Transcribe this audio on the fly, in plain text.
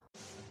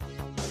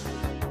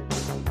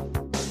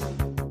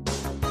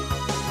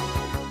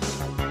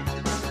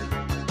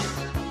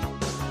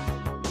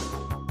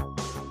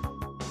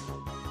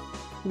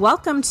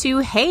Welcome to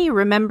Hey,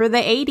 Remember the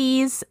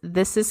 80s.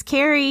 This is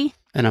Carrie.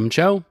 And I'm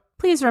Joe.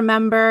 Please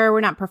remember, we're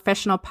not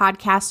professional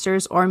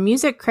podcasters or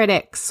music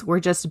critics.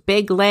 We're just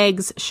big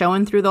legs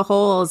showing through the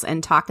holes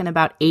and talking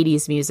about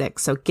 80s music.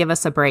 So give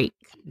us a break.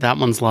 That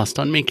one's lost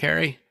on me,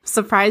 Carrie.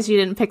 Surprised you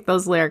didn't pick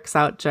those lyrics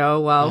out, Joe.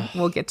 Well,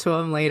 we'll get to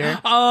them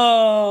later.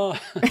 Oh!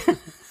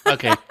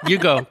 Okay, you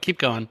go. Keep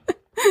going.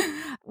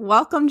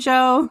 Welcome,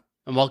 Joe.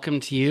 And welcome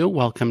to you.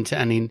 Welcome to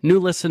any new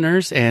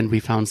listeners. And we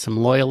found some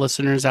loyal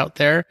listeners out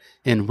there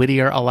in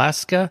Whittier,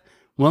 Alaska,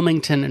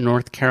 Wilmington,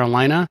 North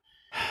Carolina.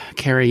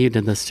 Carrie, you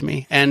did this to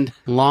me. And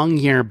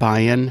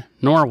Longyearbyen,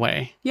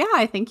 Norway. Yeah,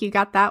 I think you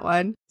got that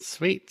one.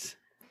 Sweet.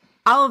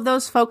 All of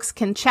those folks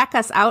can check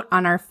us out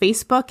on our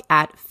Facebook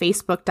at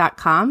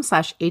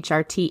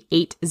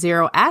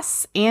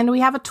facebook.com/HRT80S. And we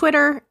have a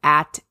Twitter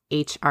at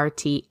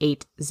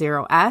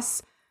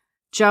HRT80S.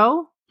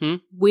 Joe,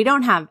 we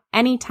don't have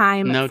any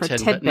time for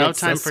tidbits No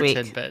time this for week.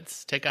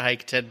 tidbits. Take a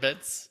hike,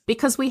 tidbits.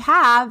 Because we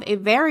have a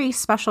very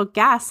special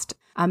guest,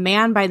 a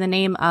man by the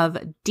name of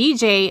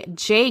DJ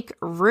Jake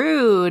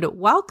Rude.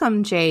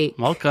 Welcome, Jake.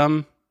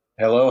 Welcome.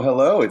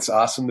 Hello. It's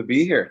awesome to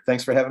be here.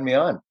 Thanks for having me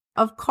on.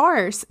 Of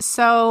course.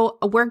 So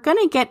we're going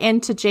to get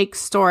into Jake's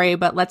story,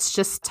 but let's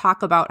just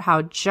talk about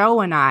how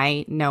Joe and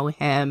I know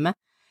him.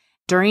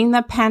 During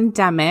the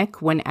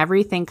pandemic, when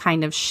everything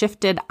kind of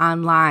shifted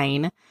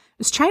online, I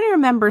was trying to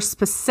remember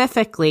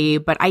specifically,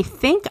 but I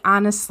think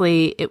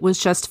honestly, it was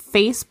just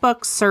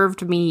Facebook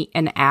served me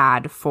an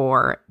ad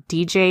for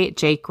DJ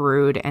Jake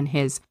Rude and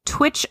his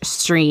Twitch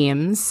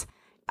streams.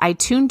 I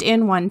tuned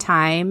in one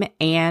time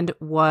and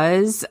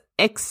was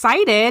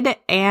excited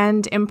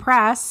and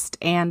impressed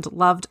and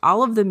loved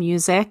all of the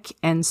music.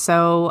 And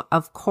so,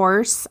 of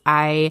course,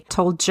 I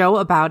told Joe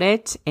about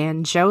it,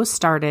 and Joe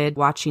started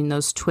watching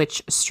those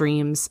Twitch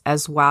streams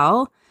as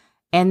well.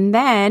 And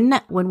then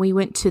when we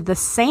went to the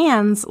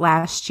Sands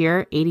last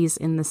year, 80s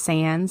in the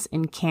Sands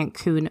in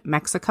Cancun,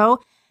 Mexico,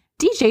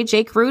 DJ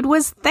Jake Rude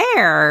was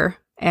there.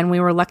 And we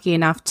were lucky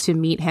enough to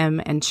meet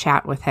him and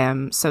chat with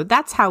him. So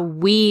that's how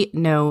we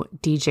know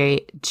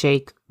DJ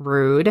Jake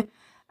Rude.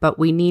 But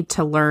we need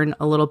to learn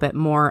a little bit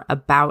more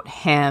about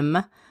him.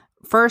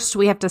 First,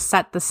 we have to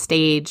set the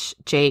stage.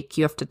 Jake,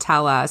 you have to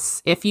tell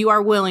us, if you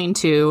are willing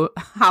to,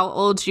 how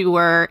old you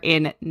were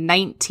in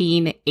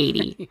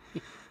 1980.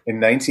 In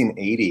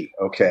 1980,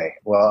 okay.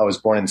 Well, I was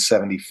born in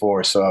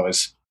 74, so I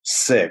was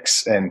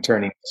 6 and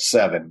turning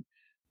 7.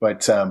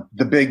 But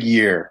the big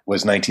year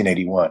was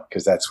 1981,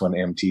 because that's when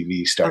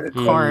MTV started.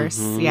 Of course,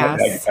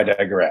 yes. I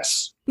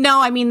digress.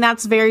 No, I mean,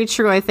 that's very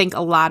true. I think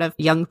a lot of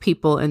young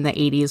people in the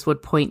 80s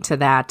would point to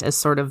that as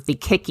sort of the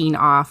kicking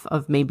off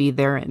of maybe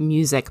their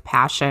music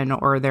passion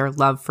or their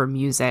love for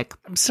music.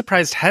 I'm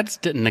surprised heads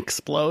didn't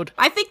explode.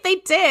 I think they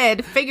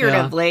did,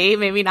 figuratively,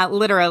 maybe not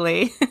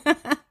literally.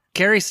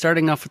 Gary,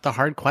 starting off with the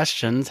hard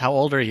questions. How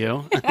old are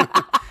you?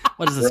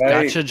 What is this,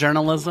 Right. gotcha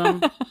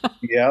journalism?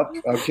 Yep.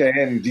 Okay.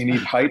 And do you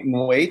need height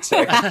and weight?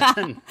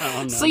 No.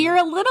 So you're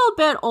a little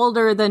bit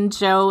older than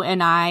Joe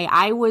and I.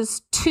 I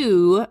was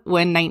 2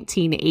 when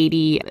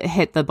 1980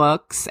 hit the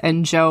books,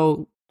 and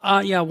Joe...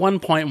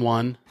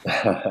 1.1.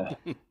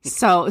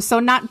 So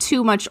not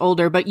too much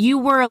older, but you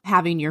were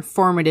having your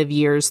formative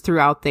years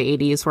throughout the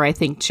 80s, where I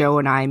think Joe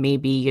and I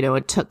maybe,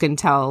 it took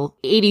until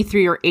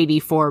 83 or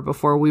 84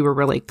 before we were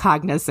really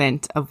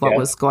cognizant of what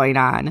was going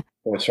on.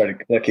 When it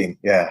started clicking,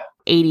 yeah.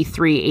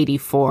 83,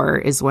 84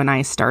 is when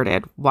I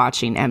started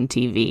watching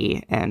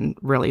MTV and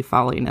really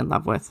falling in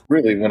love with.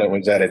 Really, when it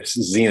was at its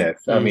zenith.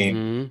 I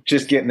mean,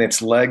 just getting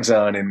its legs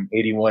on in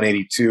 81,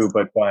 82,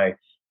 but by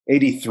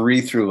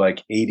 83 through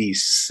like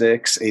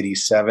 86,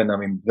 87, I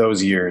mean,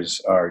 those years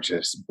are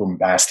just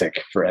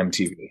bombastic for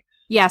MTV.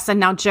 Yes, and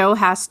now Joe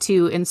has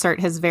to insert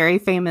his very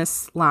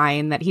famous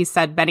line that he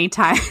said many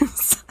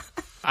times.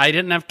 I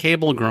didn't have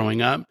cable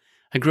growing up.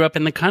 I grew up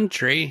in the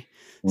country.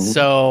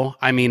 So,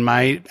 I mean,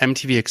 my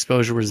MTV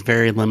exposure was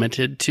very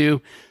limited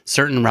to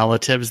certain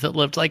relatives that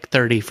lived like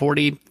 30,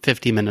 40,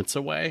 50 minutes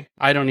away.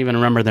 I don't even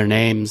remember their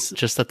names,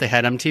 just that they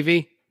had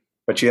MTV.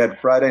 But you had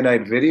Friday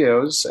night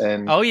videos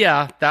and... Oh,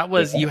 yeah. That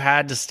was, you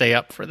had to stay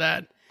up for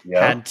that.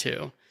 Yeah, Had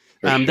to.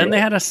 sure. Then they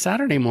had a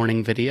Saturday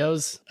morning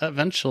videos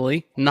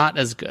eventually. Not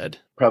as good.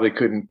 Probably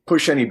couldn't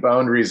push any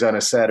boundaries on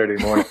a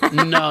Saturday morning.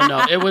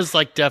 No. It was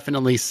like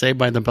definitely Saved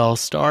by the Bell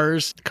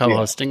stars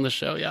co-hosting the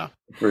show. Yeah.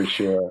 For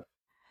sure.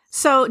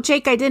 So,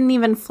 Jake, I didn't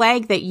even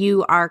flag that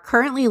you are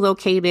currently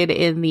located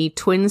in the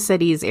Twin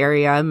Cities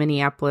area,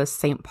 Minneapolis,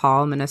 St.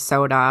 Paul,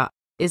 Minnesota.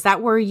 Is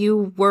that where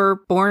you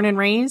were born and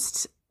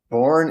raised?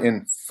 Born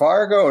in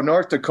Fargo,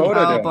 North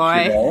Dakota. Oh,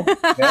 boy. You know?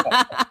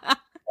 Yeah.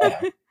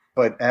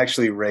 But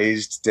actually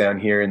raised down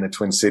here in the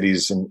Twin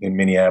Cities in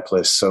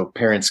Minneapolis. So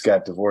parents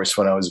got divorced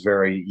when I was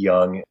very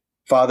young.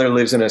 Father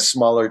lives in a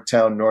smaller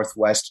town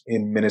northwest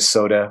in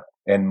Minnesota.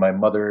 And my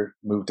mother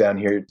moved down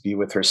here to be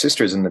with her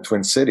sisters in the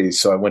Twin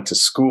Cities. So I went to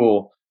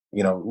school,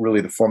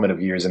 really the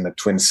formative years in the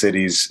Twin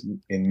Cities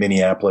in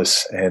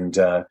Minneapolis, and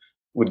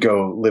would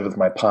go live with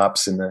my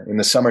pops in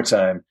the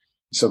summertime.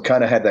 So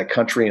kind of had that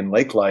country and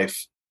lake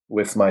life,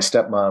 with my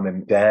stepmom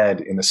and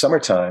dad in the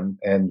summertime.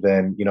 And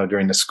then,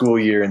 during the school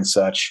year and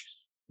such,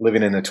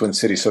 living in the Twin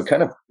Cities. So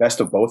kind of best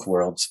of both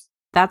worlds.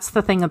 That's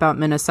the thing about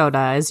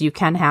Minnesota is you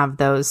can have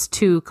those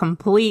two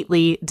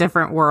completely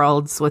different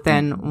worlds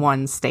within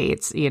one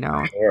state,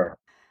 Sure.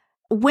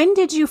 When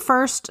did you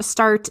first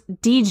start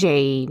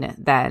DJing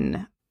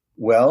then?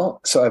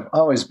 Well, so I've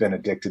always been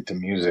addicted to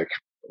music.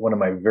 One of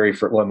my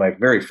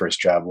very first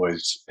job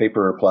was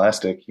paper or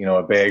plastic,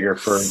 a bagger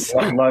for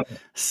 1 month.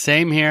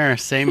 Same here.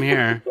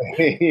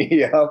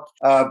 Yeah.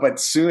 But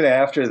soon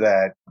after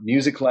that,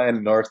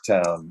 Musicland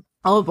Northtown.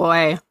 Oh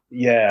boy.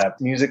 Yeah,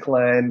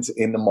 Musicland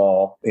in the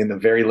mall in the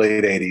very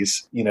late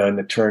 80s, and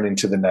the turn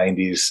into the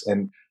 90s.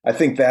 And I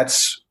think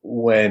that's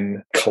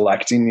when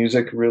collecting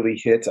music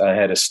really hit. I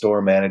had a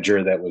store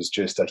manager that was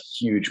just a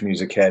huge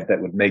music head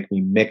that would make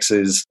me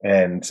mixes,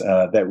 and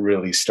that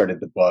really started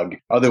the bug.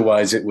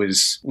 Otherwise, it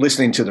was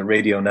listening to the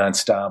radio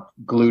nonstop,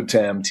 glued to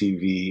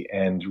MTV,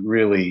 and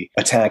really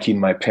attacking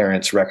my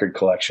parents' record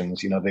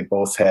collections. They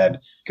both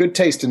had good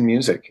taste in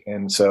music,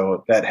 and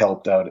so that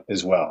helped out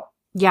as well.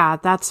 Yeah,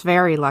 that's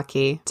very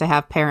lucky to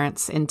have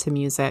parents into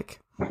music.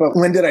 But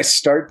when did I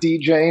start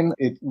DJing?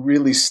 It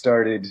really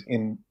started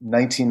in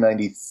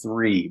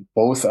 1993,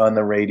 both on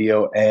the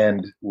radio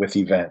and with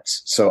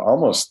events. So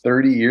almost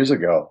 30 years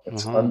ago.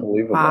 It's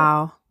unbelievable.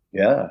 Wow.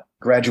 Yeah.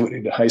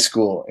 Graduated high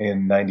school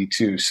in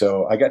 92.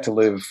 So I got to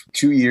live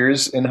 2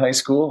 years in high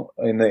school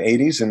in the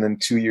 80s and then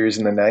 2 years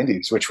in the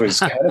 90s, which was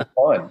kind of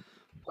fun.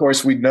 Of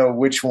course, we'd know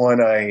which one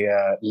I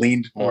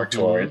leaned more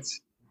towards.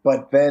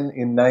 But then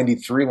in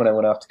 93, when I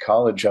went off to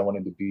college, I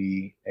wanted to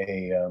be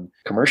a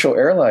commercial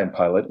airline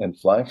pilot and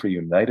fly for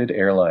United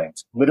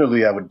Airlines.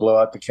 Literally, I would blow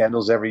out the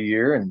candles every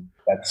year, and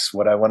that's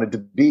what I wanted to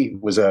be,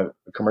 was a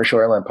commercial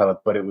airline pilot.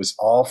 But it was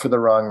all for the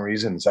wrong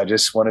reasons. I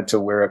just wanted to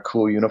wear a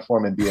cool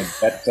uniform and be a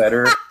jet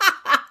setter.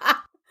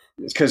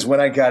 Because when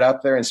I got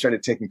up there and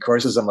started taking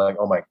courses, I'm like,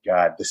 oh my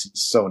God, this is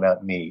so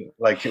not me.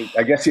 Like,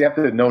 I guess you have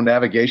to know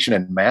navigation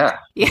and math.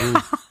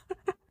 Yeah.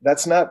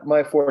 That's not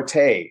my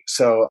forte.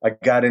 So I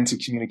got into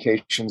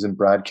communications and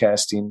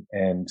broadcasting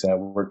and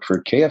worked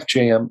for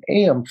KFJM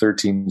AM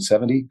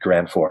 1370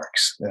 Grand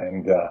Forks.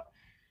 And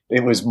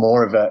it was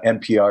more of an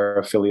NPR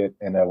affiliate.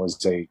 And I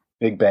was a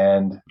big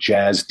band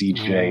jazz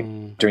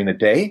DJ during the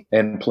day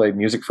and played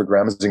music for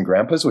grandmas and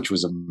grandpas, which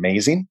was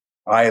amazing.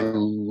 I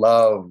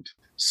loved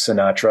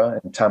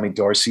Sinatra and Tommy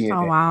Dorsey.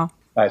 Oh, wow.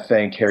 I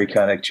thank Harry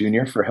Connick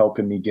Jr. for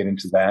helping me get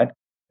into that.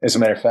 As a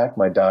matter of fact,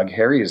 my dog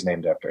Harry is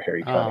named after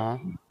Harry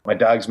Connick. My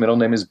dog's middle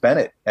name is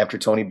Bennett, after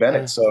Tony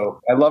Bennett. So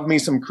I love me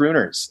some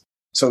crooners.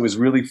 So it was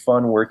really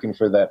fun working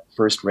for that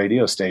first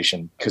radio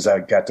station because I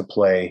got to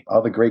play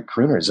all the great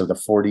crooners of the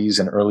 40s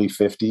and early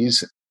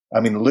 50s.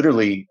 I mean,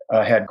 literally,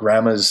 I had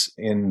grandmas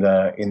in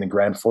the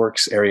Grand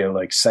Forks area,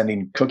 like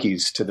sending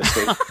cookies to the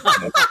station.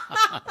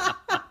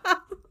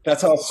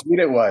 That's how sweet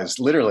it was,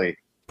 literally.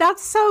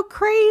 That's so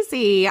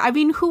crazy. I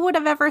mean, who would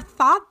have ever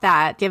thought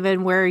that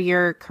given where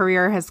your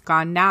career has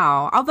gone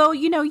now? Although,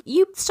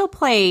 you still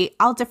play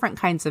all different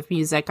kinds of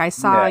music. I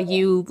saw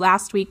you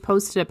last week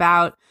posted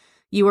about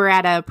you were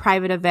at a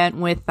private event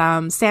with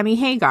Sammy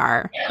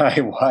Hagar.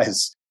 I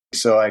was.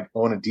 So I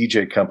own a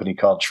DJ company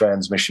called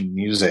Transmission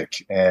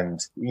Music. And,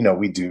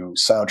 we do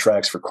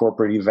soundtracks for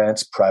corporate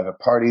events, private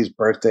parties,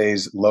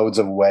 birthdays, loads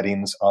of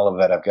weddings, all of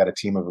that. I've got a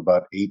team of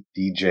about 8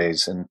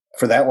 DJs. And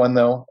for that one,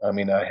 though, I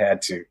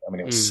had to.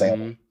 It was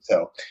Sam.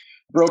 So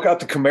broke out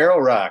the Camaro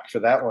rock for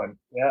that one.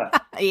 Yeah.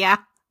 Yeah.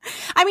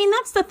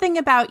 That's the thing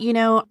about,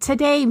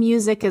 today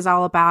music is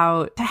all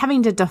about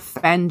having to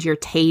defend your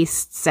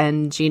tastes.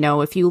 And,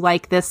 if you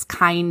like this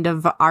kind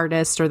of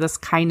artist or this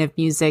kind of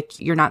music,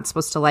 you're not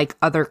supposed to like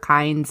other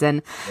kinds.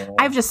 And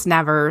I've just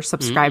never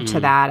subscribed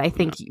to that. I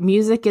think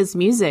music is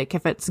music.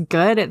 If it's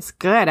good, it's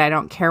good. I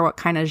don't care what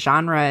kind of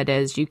genre it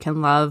is. You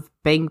can love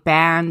big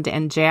band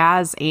and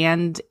jazz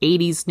and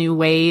 80s new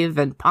wave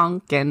and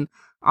punk and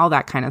all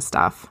that kind of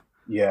stuff.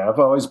 Yeah, I've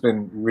always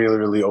been really,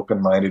 really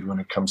open-minded when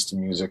it comes to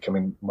music.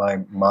 My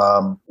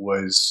mom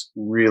was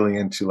really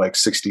into like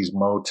 60s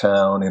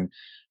Motown and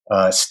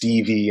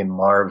Stevie and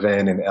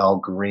Marvin and Al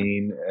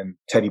Green and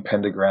Teddy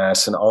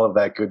Pendergrass and all of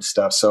that good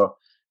stuff. So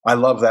I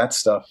love that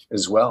stuff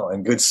as well.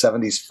 And good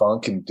 70s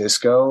funk and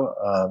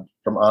disco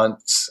from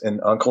aunts and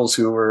uncles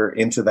who were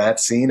into that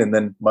scene. And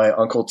then my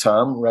Uncle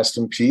Tom, rest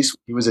in peace,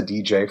 he was a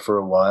DJ for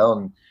a while.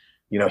 And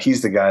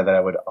he's the guy that I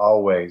would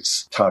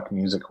always talk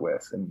music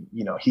with. And,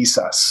 he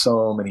saw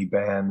so many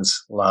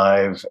bands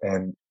live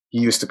and he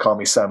used to call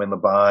me Simon Le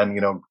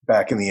Bon,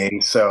 back in the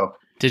 80s. So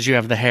did you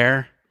have the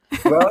hair?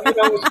 Well, it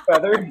was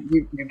feathered.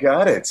 You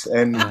got it.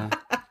 And,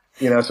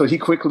 so he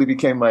quickly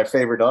became my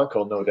favorite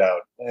uncle, no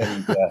doubt.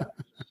 And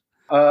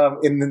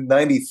in the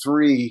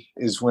 93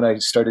 is when I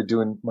started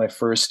doing my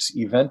first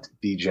event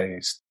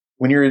DJs.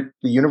 When you're at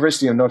the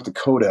University of North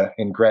Dakota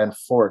in Grand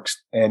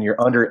Forks and you're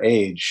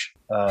underage,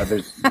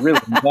 there's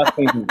really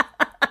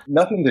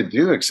nothing to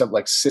do except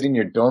like sit in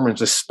your dorm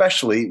rooms,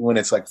 especially when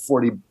it's like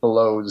 40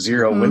 below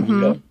zero wind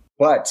chill.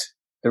 But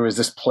there was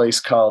this place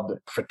called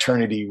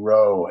Fraternity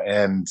Row,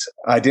 and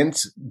I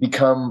didn't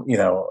become,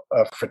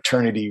 a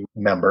fraternity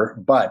member,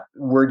 but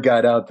word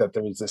got out that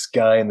there was this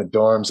guy in the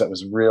dorms that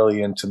was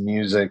really into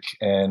music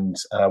and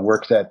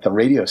worked at the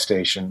radio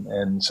station.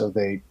 And so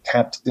they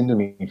tapped into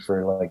me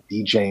for like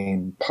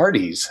DJing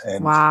parties.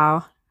 And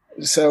wow.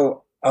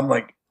 So I'm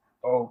like,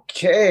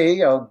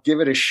 okay, I'll give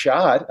it a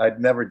shot. I'd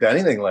never done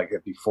anything like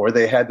it before.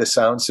 They had the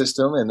sound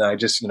system, and I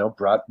just,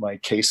 brought my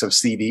case of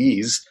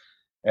CDs.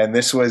 And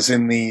this was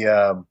in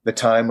the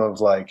time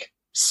of like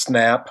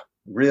Snap,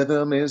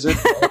 Rhythm Is It?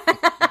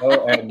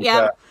 And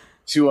yep.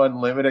 2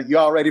 Unlimited. You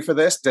all ready for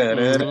this?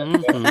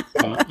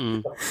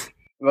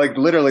 Like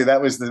literally,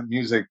 that was the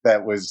music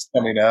that was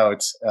coming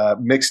out,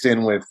 mixed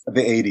in with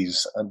the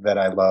 80s that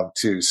I love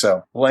too.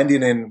 So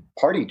blending in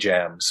party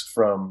jams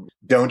from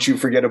Don't You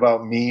Forget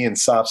About Me and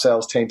Soft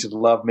Cell's Tainted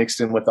Love mixed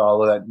in with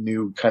all of that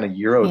new kind of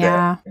Euro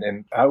dance.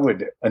 And I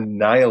would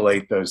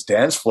annihilate those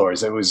dance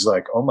floors. It was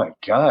like, oh my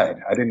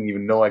God, I didn't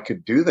even know I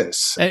could do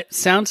this. It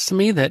sounds to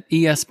me that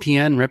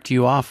ESPN ripped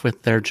you off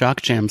with their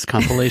Jock Jams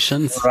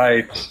compilations.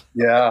 Right.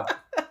 Yeah,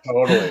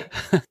 totally.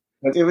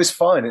 But it was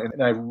fun,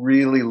 and I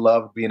really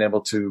loved being able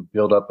to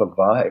build up a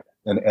vibe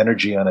and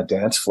energy on a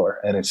dance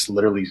floor. And it's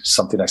literally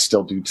something I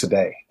still do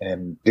today.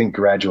 And didn't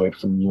graduate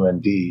from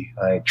UND.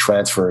 I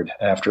transferred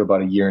after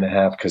about 1.5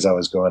 years because I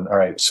was going, all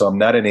right, so I'm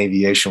not in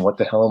aviation. What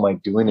the hell am I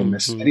doing in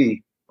this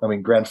city? I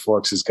mean, Grand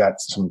Forks has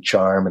got some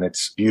charm, and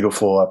it's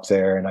beautiful up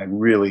there. And I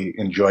really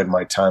enjoyed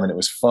my time, and it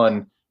was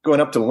fun going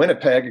up to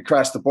Winnipeg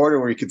across the border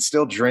where you could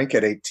still drink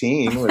at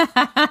 18.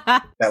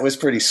 That was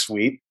pretty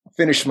sweet.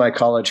 Finished my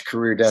college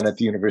career down at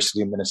the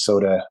University of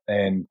Minnesota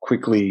and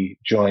quickly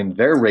joined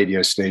their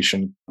radio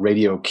station,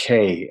 Radio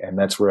K. And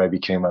that's where I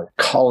became a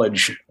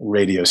college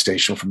radio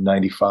station from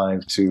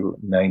 95 to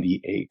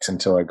 98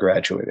 until I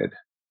graduated.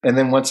 And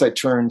then once I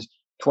turned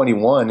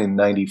 21 in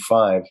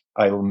 95,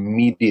 I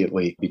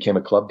immediately became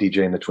a club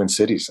DJ in the Twin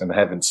Cities and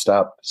haven't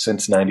stopped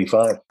since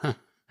 95. Huh.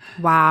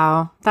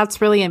 Wow,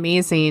 that's really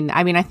amazing.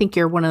 I mean, I think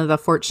you're one of the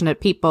fortunate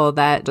people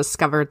that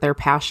discovered their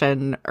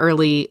passion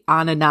early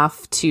on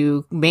enough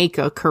to make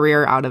a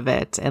career out of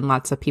it. And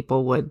lots of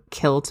people would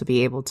kill to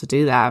be able to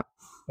do that.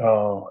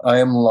 Oh, I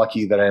am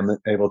lucky that I'm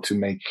able to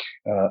make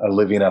a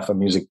living off of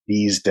music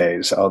these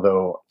days,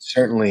 although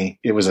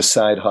certainly it was a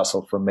side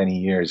hustle for many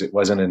years. It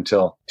wasn't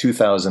until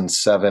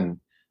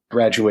 2007,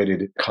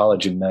 graduated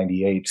college in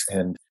 98,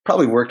 and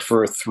probably worked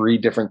for 3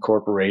 different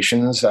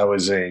corporations. I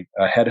was a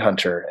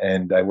headhunter,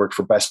 and I worked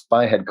for Best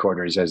Buy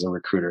headquarters as a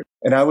recruiter.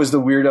 And I was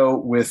the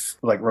weirdo with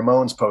like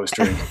Ramones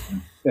posters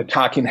and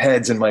talking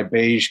heads in my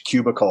beige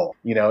cubicle.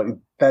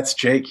 That's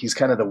Jake. He's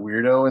kind of the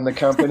weirdo in the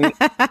company,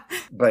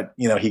 but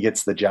he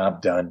gets the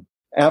job done.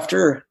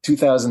 After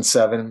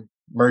 2007,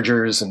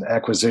 mergers and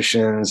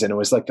acquisitions, and it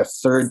was like the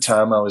 3rd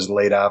time I was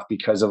laid off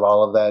because of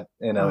all of that.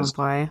 And I was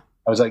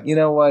like, you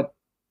know what?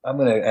 I'm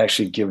going to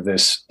actually give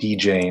this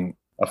DJing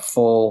a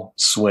full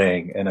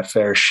swing and a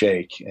fair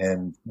shake,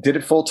 and did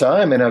it full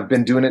time. And I've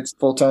been doing it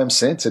full time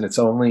since, and it's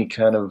only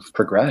kind of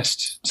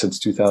progressed since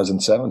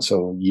 2007.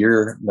 So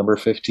year number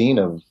 15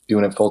 of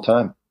doing it full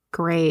time.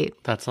 Great.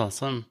 That's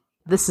awesome.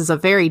 This is a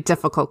very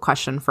difficult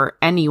question for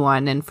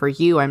anyone. And for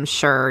you, I'm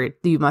sure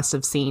you must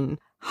have seen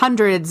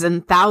hundreds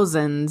and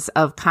thousands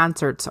of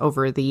concerts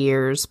over the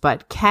years,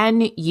 but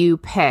can you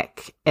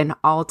pick an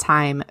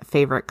all-time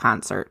favorite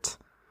concert?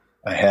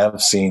 I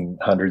have seen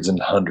hundreds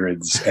and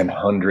hundreds and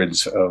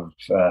hundreds of,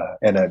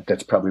 and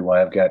that's probably why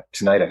I've got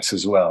tinnitus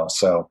as well.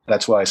 So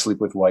that's why I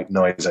sleep with white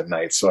noise at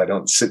night, so I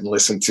don't sit and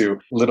listen to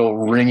little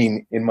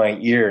ringing in my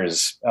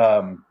ears.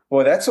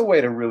 Boy, that's a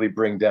way to really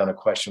bring down a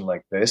question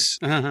like this.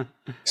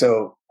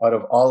 So out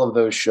of all of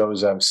those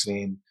shows I've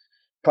seen,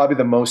 probably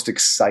the most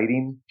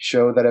exciting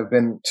show that I've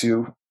been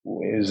to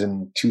is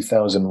in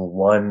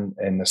 2001,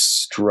 and the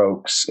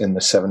Strokes in the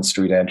 7th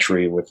Street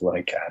Entry with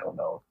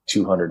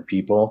 200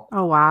 people.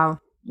 Oh, wow.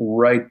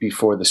 Right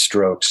before the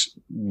Strokes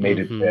made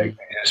it big.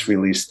 They just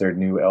released their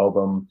new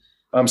album.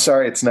 I'm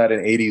sorry, it's not an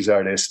 80s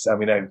artist. I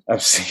mean,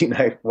 I've seen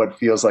what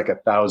feels like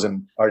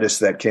 1,000 artists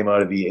that came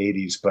out of the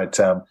 80s, but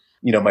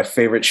my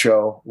favorite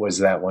show was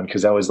that one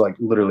because I was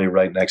literally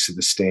right next to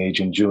the stage,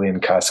 and Julian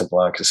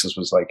Casablancas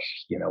was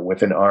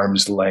within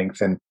arm's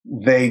length, and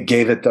they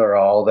gave it their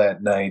all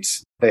that night.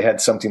 They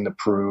had something to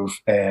prove,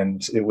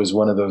 and it was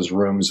one of those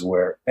rooms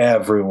where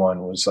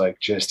everyone was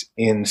just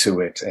into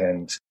it,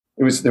 and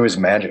there was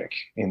magic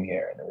in the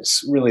air, and it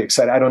was really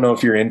exciting. I don't know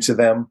if you're into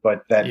them,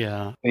 but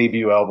that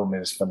debut album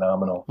is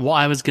phenomenal. Well,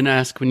 I was going to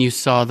ask, when you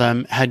saw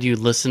them, had you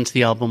listened to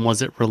the album?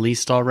 Was it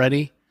released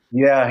already?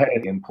 Yeah, I had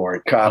an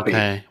import copy.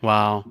 Okay,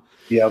 wow.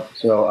 Yep.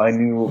 So I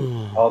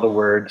knew all the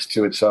words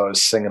to it, so I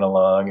was singing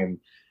along, and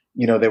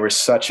they were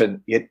such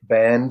an it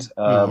band,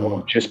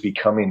 just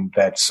becoming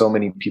that so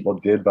many people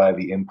did buy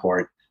the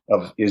import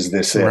of "Is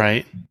This It?"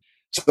 Right.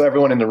 So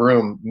everyone in the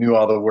room knew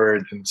all the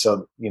words, and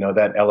so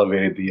that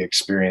elevated the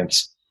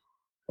experience.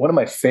 One of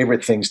my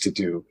favorite things to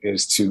do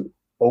is to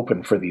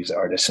open for these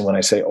artists, and when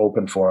I say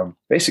open for them,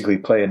 basically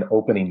play an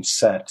opening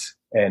set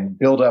and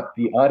build up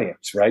the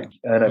audience, right?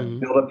 And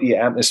build up the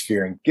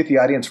atmosphere and get the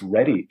audience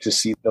ready to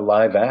see the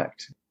live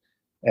act.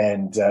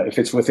 And if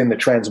it's within the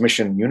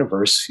Transmission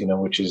universe,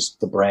 which is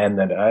the brand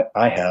that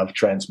I have,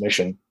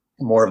 Transmission,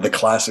 more of the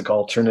classic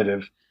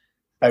alternative,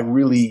 I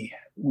really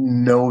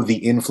know the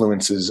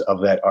influences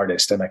of that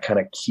artist and I kind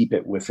of keep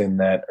it within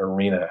that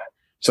arena.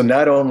 So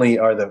not only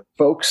are the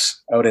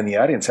folks out in the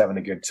audience having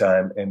a good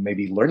time and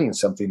maybe learning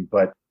something,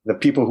 but the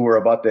people who are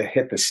about to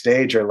hit the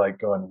stage are like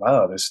going,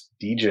 wow, this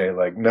DJ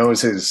like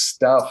knows his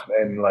stuff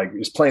and like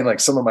is playing like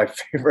some of my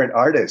favorite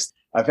artists.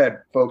 I've had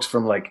folks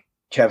from like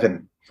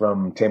Kevin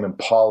from Tame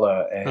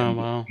Impala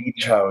and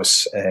Beach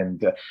House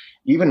and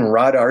even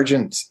Rod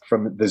Argent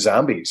from the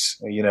Zombies.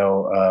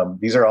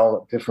 These are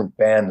all different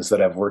bands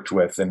that I've worked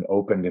with and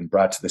opened and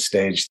brought to the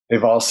stage.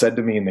 They've all said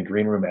to me in the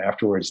green room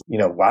afterwards,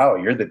 wow,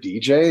 you're the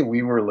DJ?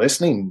 We were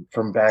listening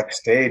from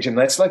backstage. And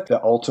that's like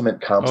the ultimate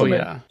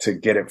compliment to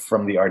get it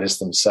from the artists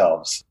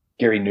themselves.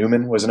 Gary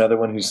Newman was another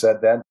one who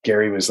said that.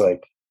 Gary was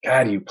like,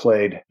 God, you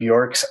played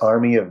Bjork's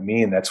Army of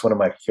Me, and that's one of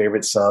my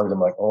favorite songs. I'm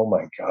like, oh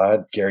my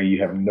God, Gary,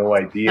 you have no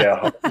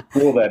idea how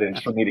cool that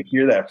is for me to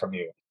hear that from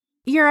you.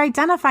 You're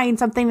identifying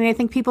something that I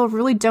think people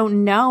really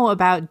don't know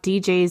about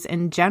DJs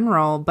in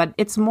general, but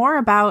it's more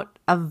about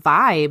a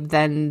vibe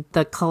than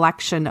the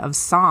collection of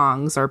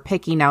songs or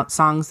picking out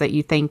songs that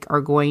you think are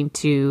going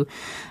to,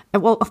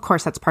 well, of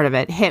course, that's part of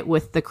it, hit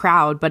with the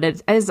crowd, but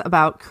it is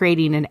about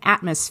creating an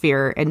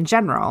atmosphere in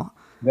general.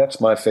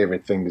 That's my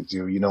favorite thing to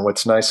do.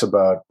 What's nice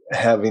about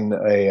having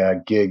a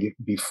gig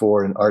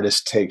before an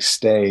artist takes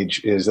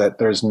stage is that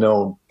there's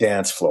no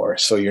dance floor.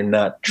 So you're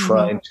not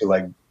trying to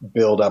like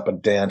build up a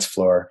dance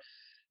floor.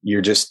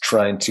 You're just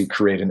trying to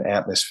create an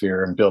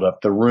atmosphere and build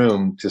up the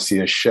room to see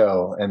a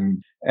show.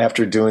 And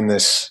after doing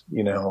this,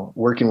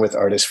 working with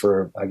artists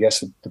for, I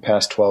guess, the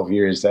past 12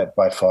 years, that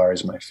by far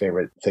is my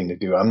favorite thing to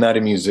do. I'm not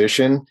a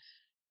musician.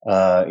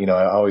 I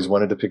always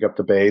wanted to pick up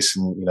the bass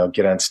and,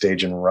 get on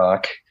stage and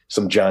rock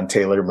some John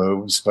Taylor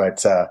moves,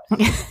 but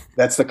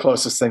that's the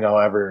closest thing I'll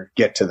ever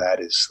get to that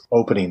is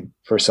opening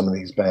for some of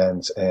these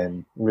bands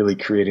and really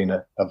creating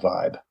a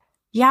vibe.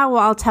 Yeah,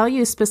 well, I'll tell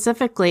you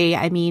specifically,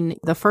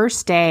 the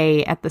first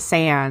day at the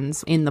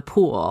Sands in the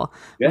pool,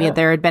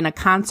 there had been a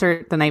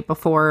concert the night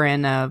before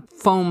and a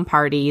foam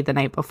party the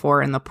night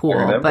before in the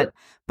pool.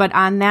 But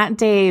on that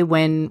day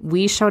when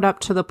we showed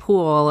up to the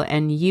pool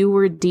and you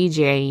were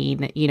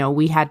DJing,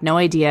 we had no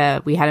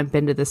idea. We hadn't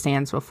been to the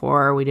Sands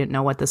before. We didn't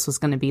know what this was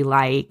going to be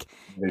like.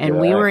 And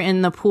we were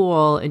in the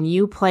pool and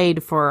you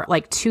played for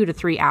like 2 to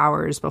 3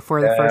 hours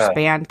before the first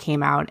band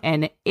came out.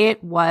 And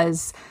it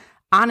was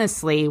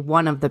honestly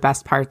one of the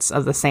best parts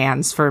of the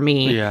Sands for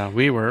me. Yeah,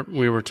 we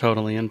were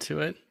totally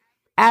into it.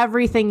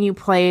 Everything you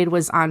played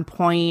was on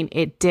point.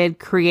 It did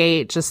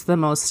create just the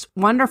most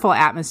wonderful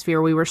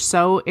atmosphere. We were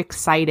so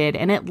excited.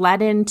 And it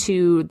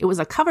was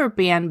a cover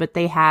band, but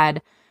they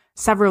had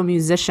several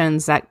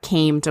musicians that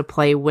came to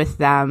play with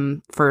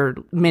them for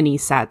mini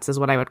sets is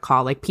what I would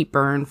call, like Pete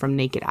Byrne from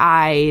Naked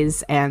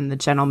Eyes and the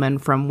gentleman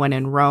from When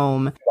in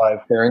Rome. Clive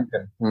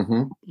Farrington.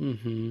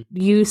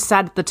 You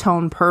set the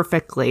tone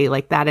perfectly.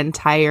 Like that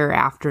entire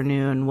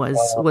afternoon was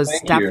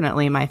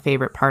definitely my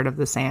favorite part of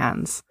the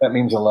Sands. That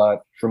means a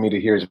lot for me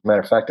to hear. As a matter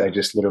of fact, I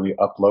just literally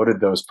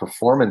uploaded those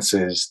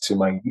performances to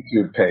my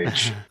YouTube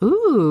page.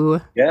 Ooh.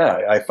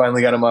 Yeah, I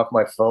finally got them off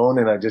my phone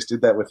and I just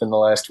did that within the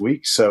last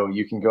week. So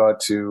you can go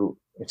out to,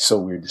 it's so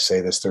weird to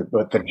say this,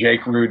 but the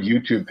Jake Rude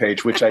YouTube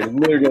page, which I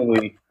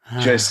literally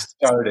just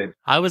started.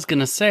 I was going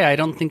to say, I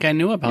don't think I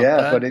knew about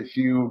that. Yeah, but if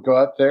you go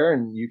out there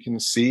and you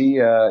can see,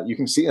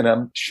 and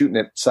I'm shooting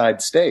it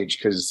side stage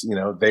because,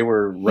 they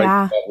were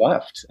right to my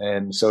left.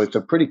 And so it's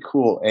a pretty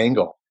cool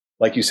angle.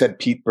 Like you said,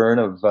 Pete Byrne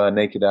of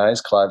Naked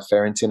Eyes, Clive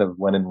Farrington of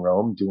When in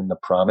Rome doing The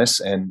Promise,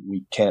 and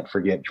we can't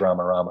forget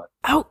Dramarama.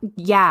 Oh,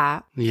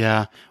 yeah.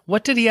 Yeah.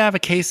 What did he have? A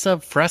case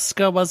of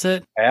Fresca, was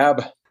it?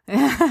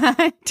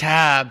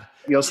 Tab.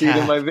 You'll see it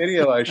in my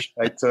video I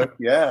took,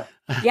 yeah.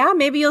 Yeah,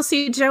 maybe you'll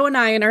see Joe and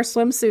I in our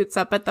swimsuits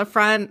up at the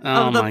front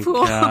of the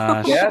pool.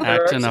 Gosh. Yeah,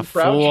 acting a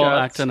fool,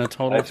 acting a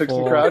total fool. I took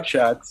some crowd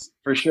shots,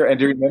 for sure. And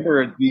do you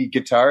remember the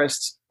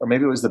guitarist, or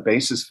maybe it was the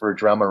bassist for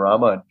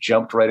Dramarama,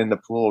 jumped right in the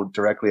pool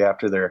directly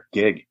after their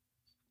gig?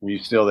 Were you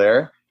still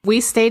there?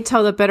 We stayed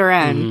till the bitter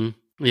end.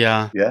 Mm-hmm.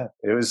 Yeah. Yeah.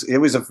 It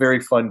was a very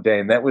fun day.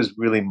 And that was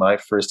really my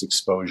first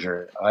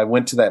exposure. I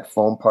went to that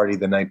foam party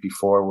the night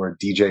before where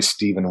DJ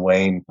Stephen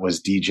Wayne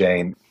was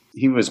DJing.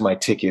 He was my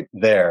ticket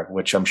there,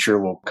 which I'm sure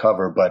we'll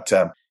cover, but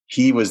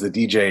he was the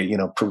DJ,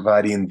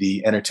 providing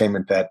the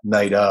entertainment that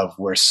night of,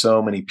 where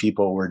so many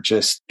people were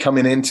just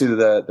coming into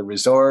the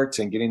resort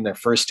and getting their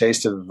first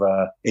taste of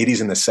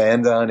 80s in the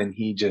Sand on, and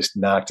he just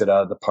knocked it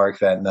out of the park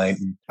that night.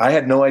 And I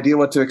had no idea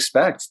what to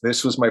expect.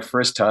 This was my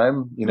first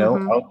time,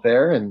 out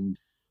there, and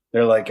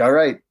they're like, all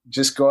right,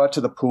 just go out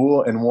to the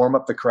pool and warm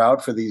up the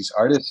crowd for these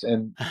artists.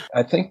 And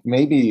I think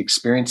maybe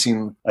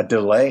experiencing a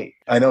delay.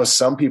 I know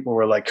some people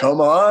were like,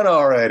 come on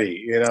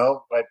already,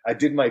 but I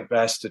did my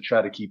best to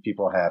try to keep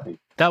people happy.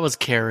 That was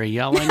Carrie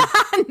yelling.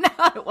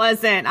 No, it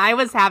wasn't. I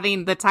was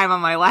having the time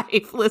of my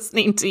life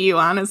listening to you,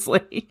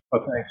 honestly. Oh,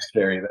 thanks,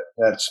 Carrie.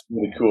 That's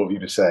really cool of you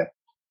to say.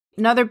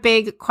 Another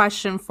big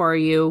question for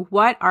you.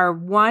 What are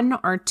 1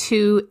 or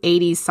 2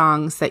 80s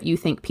songs that you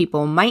think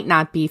people might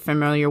not be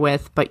familiar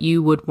with, but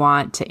you would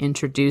want to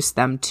introduce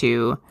them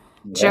to?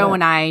 Yeah. Joe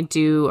and I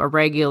do a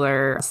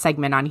regular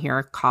segment on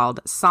here called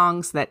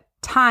Songs That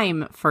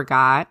Time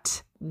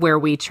Forgot, where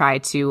we try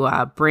to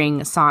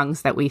bring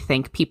songs that we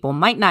think people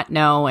might not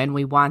know and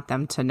we want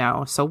them to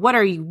know. So what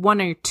are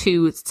 1 or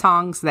 2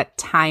 songs that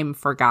time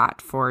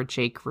forgot for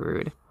Jake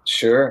Rude?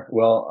 Sure.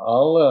 Well,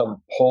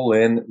 I'll pull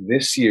in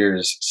this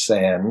year's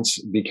Sands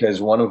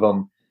because one of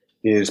them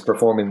is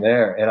performing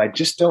there. And I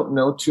just don't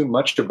know too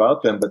much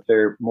about them, but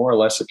they're more or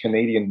less a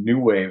Canadian new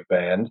wave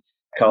band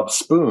called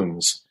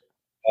Spoons.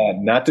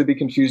 Not to be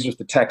confused with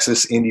the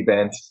Texas indie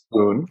band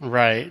Spoon.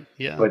 Right.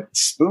 Yeah. But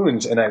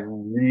Spoons, and I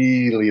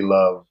really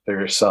love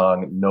their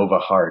song Nova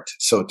Heart.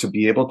 So to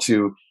be able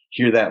to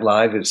hear that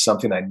live is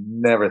something I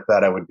never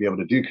thought I would be able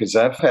to do because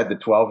I've had the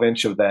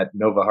 12-inch of that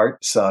Nova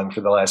Heart song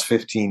for the last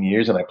 15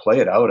 years and I play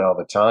it out all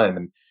the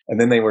time. And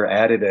then they were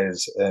added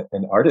as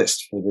an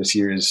artist for this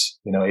year's,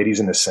 80s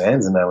in the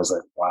Sands. And I was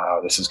like, wow,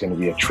 this is going to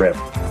be a trip.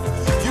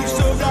 You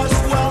served us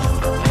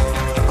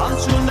well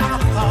until now.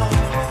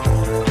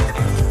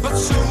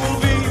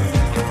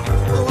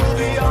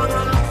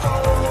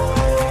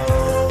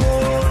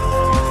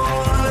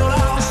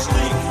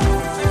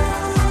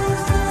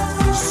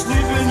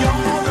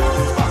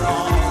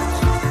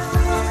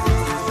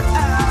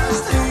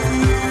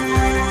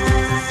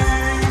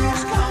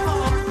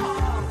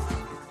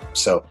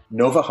 So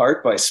Nova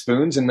Heart by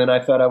Spoons. And then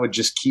I thought I would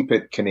just keep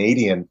it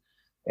Canadian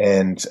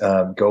and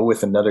go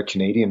with another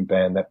Canadian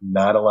band that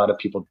not a lot of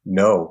people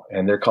know.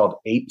 And they're called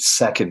 8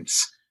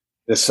 Seconds.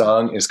 The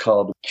song is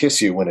called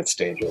Kiss You When It's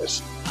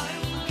Dangerous.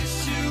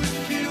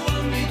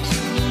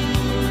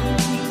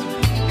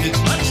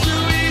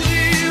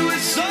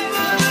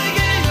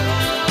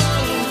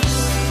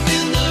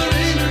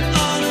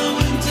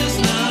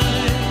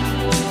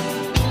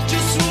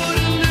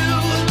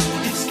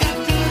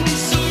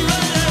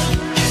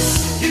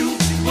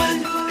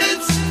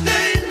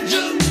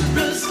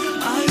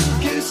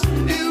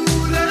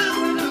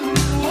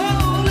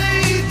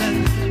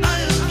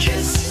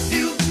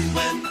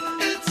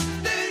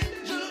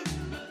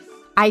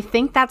 I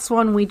think that's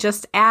one we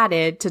just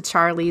added to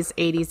Charlie's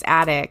 80s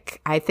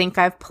Attic. I think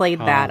I've played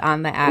that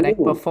on the Attic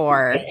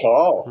before.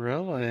 Oh,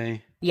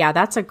 really? Yeah,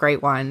 that's a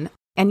great one.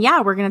 And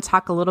yeah, we're going to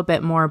talk a little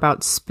bit more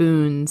about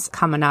Spoons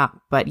coming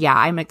up. But yeah,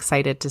 I'm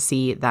excited to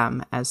see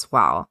them as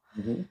well.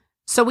 Mm-hmm.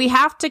 So we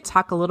have to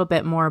talk a little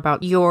bit more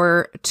about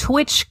your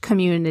Twitch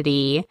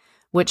community,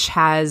 which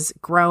has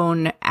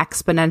grown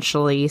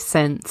exponentially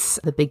since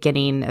the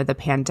beginning of the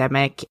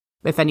pandemic.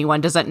 If anyone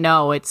doesn't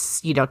know,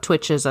 it's,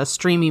 Twitch is a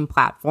streaming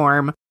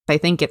platform. I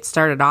think it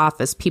started off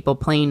as people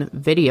playing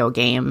video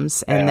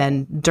games. And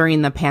then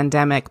during the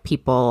pandemic,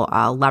 people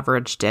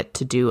leveraged it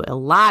to do a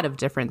lot of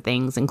different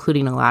things,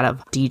 including a lot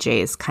of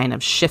DJs kind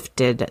of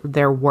shifted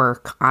their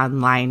work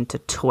online to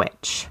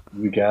Twitch.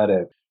 You got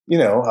it.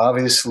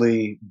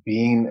 Obviously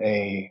being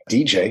a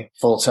DJ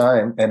full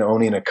time and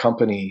owning a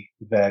company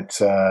that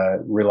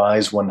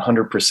relies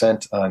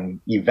 100% on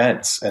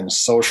events and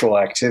social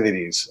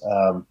activities,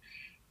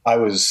 I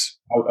was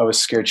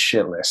scared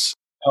shitless.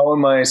 How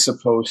am I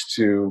supposed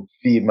to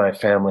feed my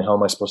family? How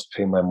am I supposed to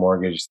pay my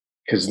mortgage?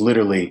 Because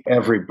literally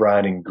every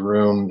bride and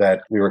groom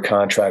that we were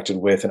contracted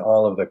with and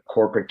all of the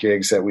corporate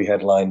gigs that we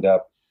had lined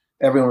up,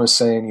 everyone was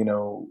saying,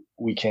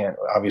 we can't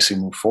obviously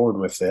move forward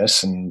with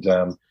this. And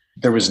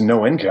there was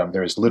no income.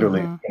 There was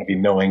literally going to be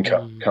no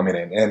income coming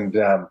in.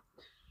 And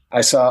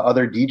I saw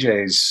other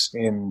DJs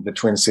in the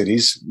Twin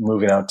Cities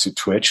moving out to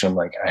Twitch. And I'm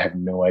like, I have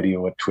no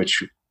idea what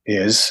Twitch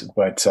is,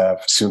 but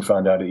soon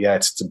found out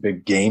it's a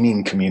big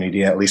gaming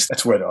community. At least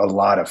that's what a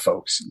lot of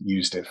folks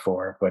used it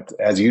for. But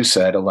as you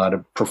said, a lot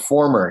of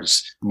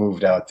performers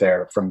moved out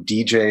there, from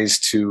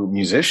DJs to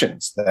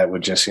musicians that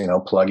would just,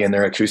 plug in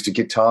their acoustic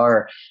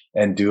guitar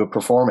and do a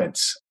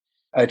performance.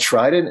 I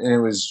tried it and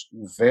it was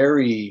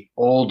very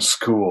old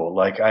school.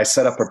 Like I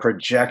set up a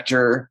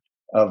projector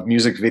of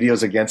music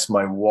videos against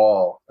my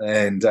wall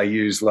and I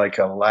used like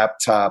a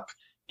laptop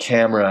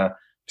camera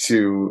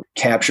to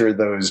capture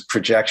those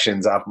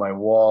projections off my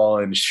wall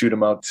and shoot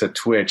them out to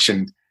Twitch.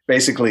 And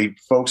basically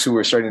folks who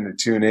were starting to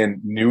tune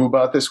in knew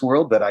about this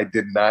world that I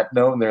did not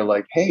know. And they're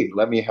like, hey,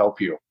 let me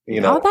help you.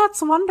 Oh,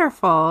 that's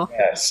wonderful.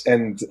 Yes.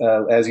 And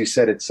as you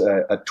said, it's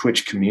a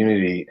Twitch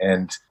community.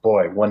 And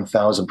boy,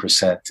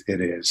 1000%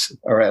 it is,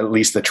 or at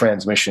least the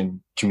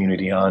transmission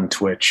community on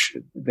Twitch.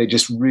 They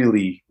just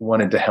really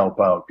wanted to help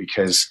out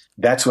because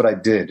that's what I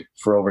did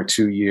for over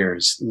 2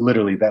 years.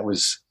 Literally, that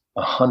was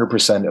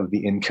 100% of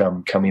the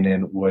income coming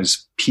in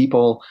was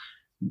people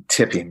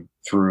tipping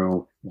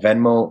through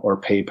Venmo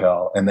or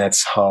PayPal. And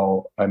that's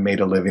how I made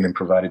a living and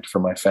provided for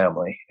my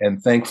family.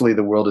 And thankfully,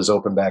 the world has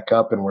opened back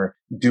up and we're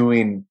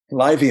doing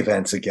live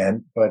events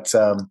again. But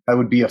I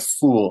would be a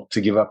fool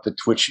to give up the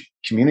Twitch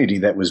community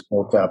that was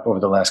built up over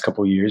the last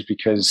couple of years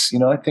because,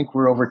 I think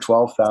we're over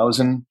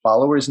 12,000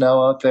 followers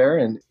now out there,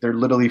 and they're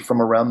literally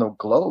from around the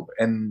globe.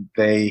 And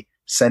they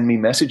send me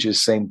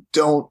messages saying,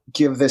 don't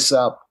give this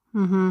up.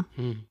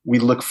 Mm-hmm. We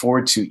look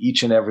forward to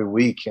each and every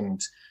week.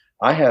 And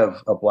I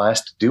have a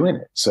blast doing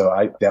it. So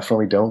I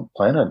definitely don't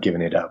plan on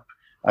giving it up.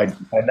 I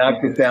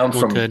knocked it down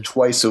from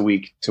twice a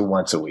week to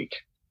once a week.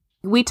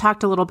 We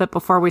talked a little bit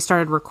before we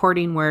started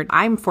recording where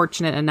I'm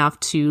fortunate enough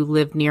to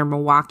live near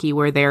Milwaukee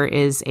where there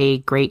is a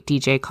great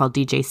DJ called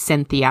DJ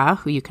Cynthia,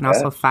 who you can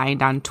also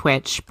find on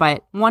Twitch.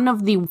 But one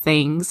of the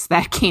things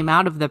that came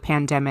out of the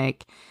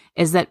pandemic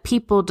is that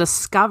people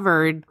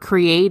discovered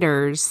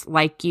creators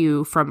like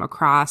you from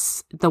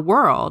across the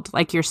world,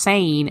 like you're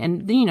saying.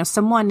 And,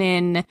 someone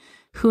in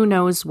who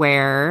knows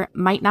where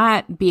might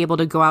not be able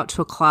to go out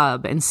to a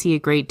club and see a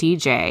great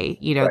DJ.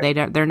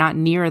 They're not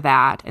near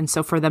that. And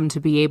so for them to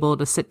be able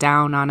to sit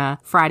down on a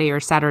Friday or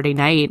Saturday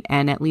night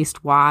and at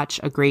least watch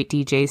a great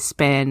DJ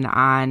spin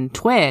on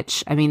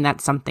Twitch,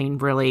 that's something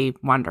really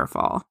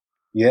wonderful.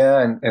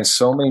 Yeah. And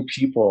so many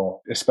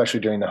people, especially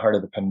during the heart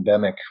of the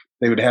pandemic,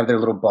 they would have their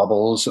little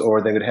bubbles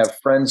or they would have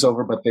friends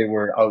over, but they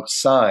were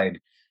outside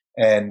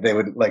and they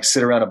would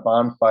sit around a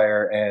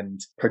bonfire and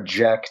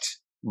project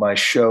my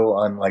show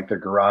on their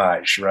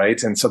garage,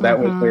 right? And so that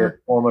was their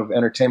form of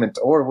entertainment.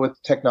 Or with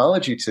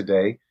technology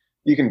today,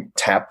 you can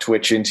tap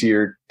Twitch into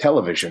your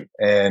television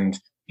and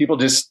people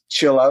just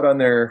chill out on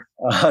their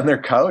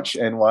couch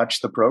and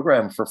watch the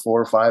program for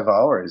 4 or 5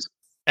 hours.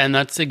 And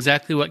that's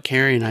exactly what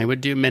Carrie and I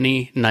would do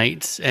many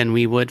nights. And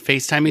we would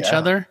FaceTime each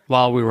other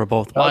while we were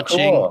both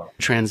watching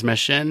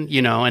transmission,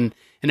 and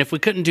if we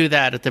couldn't do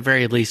that, at the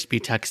very least be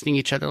texting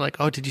each other like,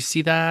 oh, did you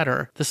see that?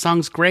 Or the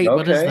song's great. Okay,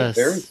 what is this?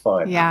 Very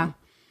fun. Yeah.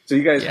 So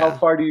you guys, how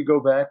far do you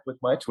go back with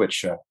my Twitch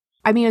show?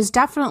 It was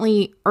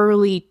definitely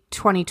early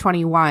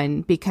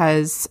 2021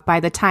 because by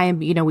the time,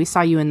 we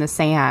saw you in the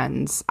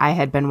Sands, I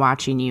had been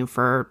watching you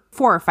for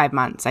 4 or 5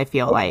 months, I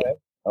feel like.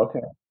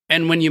 Okay.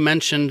 And when you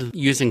mentioned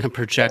using a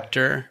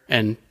projector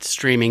and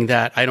streaming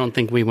that, I don't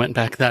think we went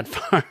back that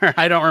far.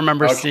 I don't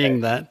remember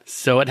seeing that.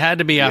 So it had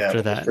to be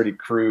after that. It was pretty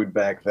crude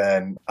back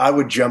then. I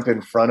would jump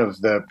in front of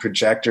the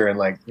projector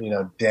and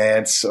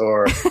dance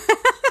or...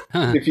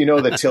 If you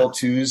know the Till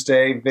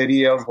Tuesday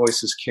video,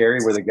 Voices Carry,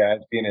 where the guy's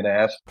being an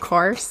ass. Of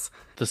course.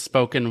 The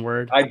spoken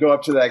word. I'd go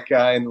up to that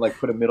guy and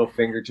put a middle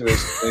finger to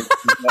his face.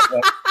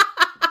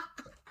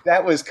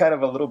 That was kind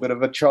of a little bit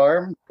of a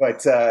charm,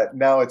 but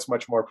now it's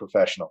much more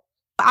professional.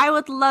 I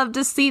would love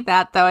to see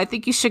that, though. I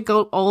think you should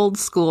go old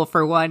school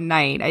for one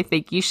night. I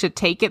think you should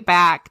take it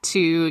back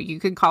to, you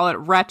could call it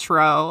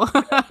retro.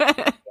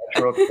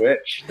 Retro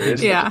Twitch. There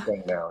is such a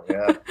thing now,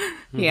 yeah.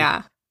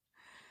 Yeah.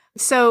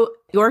 So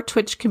your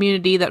Twitch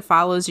community that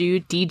follows you,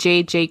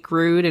 DJ Jake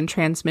Rude and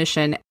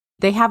Transmission,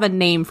 they have a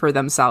name for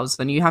themselves,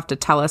 and you have to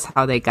tell us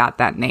how they got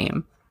that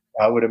name.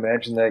 I would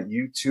imagine that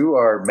you two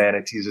are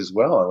manatees as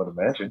well, I would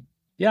imagine.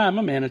 Yeah, I'm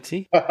a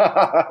manatee.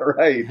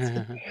 Right.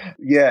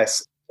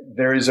 Yes.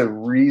 There is a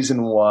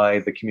reason why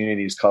the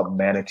community is called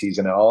Manatees,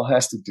 and it all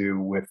has to do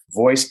with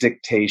voice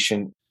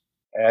dictation.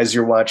 As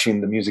you're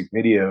watching the music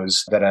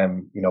videos that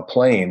I'm,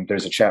 playing,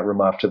 there's a chat room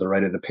off to the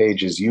right of the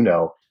page, as you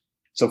know.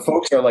 So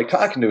folks are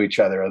talking to each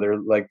other, or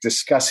they're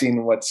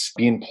discussing what's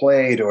being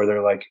played, or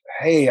they're like,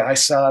 hey, I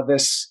saw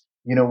this,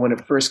 when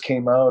it first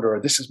came out, or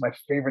this is my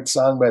favorite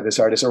song by this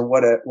artist, or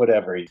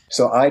whatever.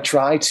 So I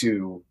try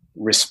to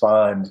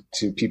respond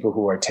to people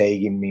who are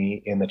tagging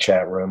me in the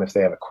chat room if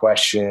they have a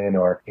question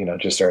or,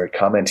 just are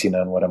commenting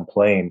on what I'm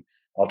playing.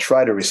 I'll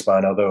try to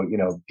respond, although,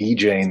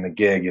 DJing the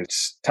gig,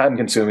 it's time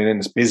consuming and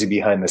it's busy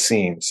behind the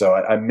scenes. So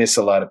I miss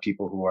a lot of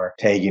people who are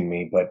tagging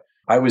me, but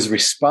I was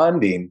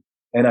responding.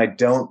 And I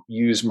don't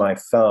use my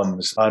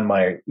thumbs on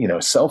my,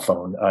 cell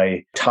phone.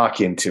 I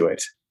talk into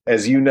it.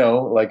 As you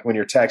know, when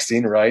you're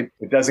texting, right?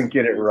 It doesn't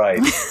get it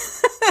right.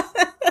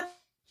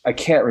 I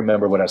can't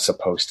remember what I was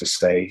supposed to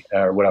say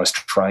or what I was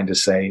trying to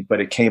say,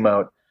 but it came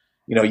out,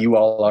 you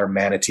all are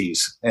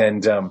manatees.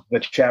 And the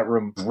chat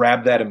room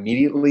grabbed that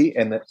immediately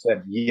and it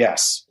said,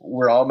 yes,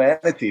 we're all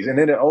manatees. And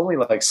then it only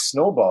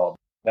snowballed.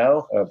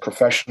 Now a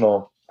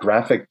professional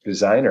graphic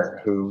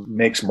designer who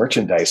makes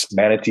merchandise,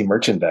 manatee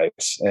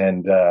merchandise.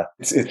 And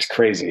it's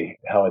crazy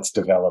how it's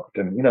developed.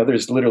 And,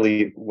 there's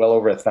literally well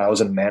over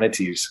 1,000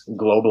 manatees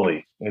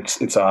globally.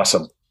 It's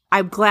awesome.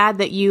 I'm glad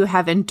that you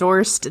have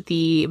endorsed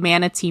the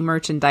manatee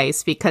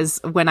merchandise because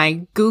when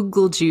I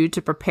Googled you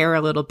to prepare a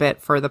little bit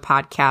for the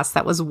podcast,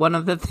 that was one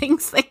of the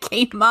things that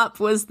came up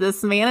was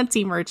this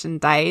manatee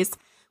merchandise,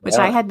 which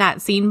I had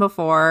not seen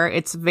before.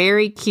 It's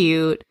very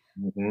cute.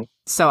 Mm-hmm.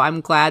 So I'm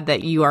glad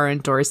that you are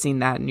endorsing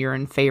that and you're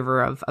in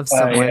favor of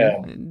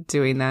someone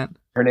doing that.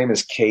 Her name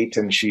is Kate,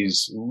 and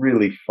she's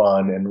really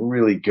fun and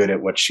really good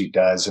at what she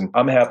does. And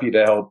I'm happy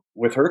to help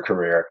with her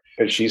career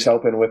because she's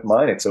helping with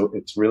mine.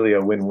 It's really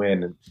a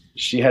win-win. And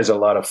she has a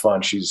lot of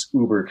fun. She's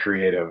uber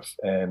creative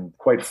and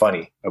quite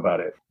funny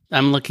about it.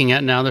 I'm looking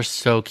at now. They're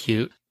so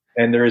cute.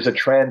 And there is a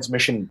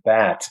transmission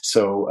bat.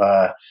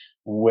 So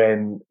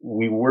when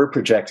we were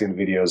projecting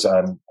videos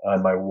on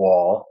my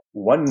wall,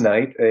 one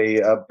night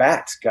a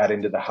bat got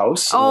into the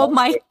house. Oh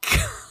my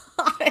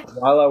God.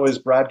 While I was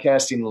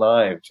broadcasting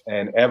live,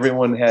 and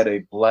everyone had a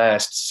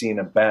blast seeing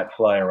a bat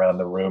fly around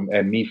the room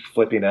and me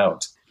flipping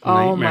out.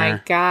 Oh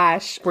my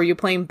gosh. Were you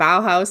playing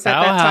Bauhaus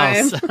at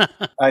that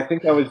time? I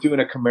think I was doing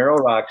a Camaro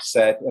Rock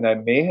set, and I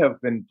may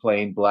have been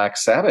playing Black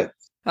Sabbath.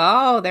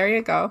 Oh, there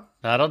you go.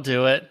 That'll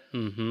do it.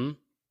 Mm-hmm.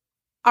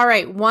 All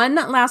right. One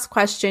last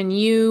question.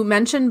 You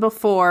mentioned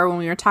before when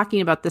we were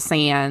talking about the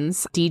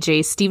Sands,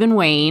 DJ Stephen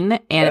Wayne,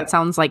 and It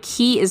sounds like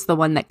he is the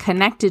one that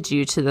connected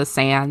you to the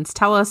Sands.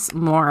 Tell us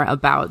more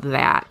about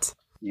that.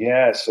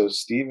 Yeah, so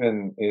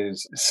Stephen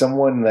is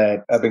someone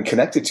that I've been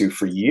connected to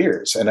for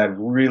years, and I've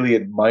really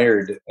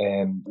admired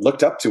and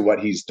looked up to what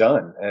he's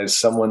done as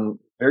someone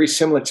very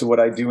similar to what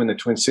I do in the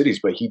Twin Cities,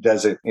 but he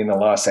does it in the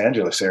Los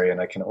Angeles area,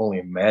 and I can only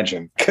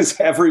imagine because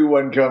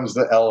everyone comes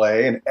to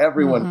LA and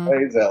everyone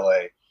plays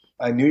LA.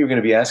 I knew you were going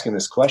to be asking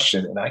this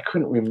question, and I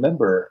couldn't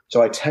remember.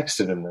 So I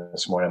texted him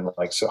this morning. I'm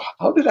like, so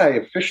how did I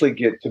officially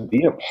get to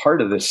be a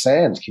part of the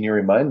Sands? Can you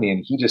remind me?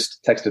 And he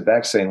just texted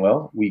back saying,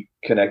 well, we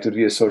connected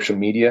via social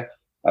media.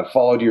 I've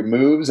followed your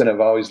moves, and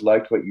I've always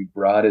liked what you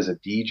brought as a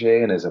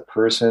DJ and as a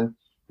person.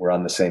 We're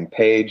on the same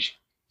page.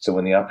 So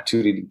when the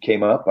opportunity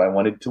came up, I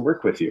wanted to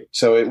work with you.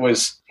 So it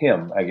was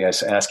him, I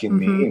guess, asking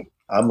me.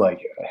 I'm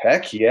like,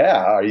 heck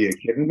yeah. Are you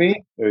kidding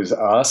me? It was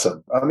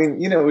awesome. I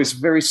mean, it was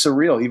very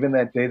surreal. Even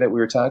that day that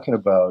we were talking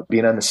about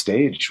being on the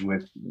stage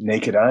with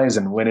Naked Eyes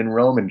and When in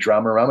Rome and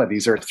Dramarama.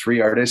 These are three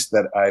artists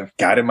that I've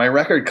got in my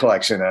record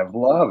collection. I've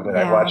loved and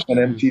I've watched on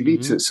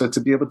MTV. So to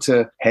be able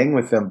to hang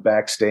with them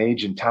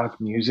backstage and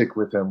talk music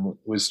with them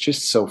was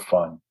just so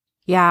fun.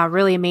 Yeah,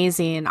 really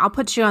amazing. I'll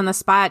put you on the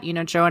spot.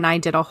 Joe and I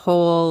did a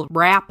whole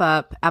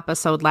wrap-up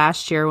episode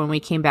last year when we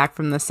came back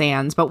from the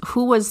Sands. But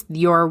who was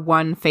your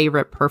one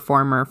favorite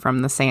performer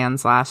from the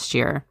Sands last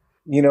year?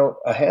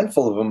 A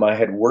handful of them I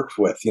had worked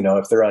with,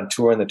 if they're on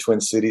tour in the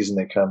Twin Cities and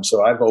they come.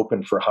 So I've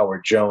opened for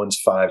Howard Jones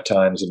 5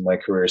 times in my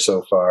career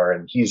so far,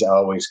 and he's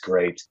always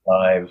great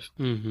live.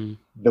 Mm-hmm.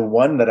 The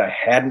one that I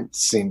hadn't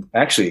seen,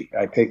 actually,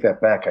 I take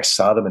that back. I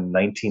saw them in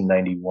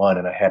 1991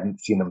 and I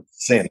hadn't seen them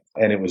since.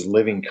 And it was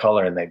Living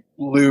Color, and they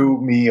blew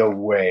me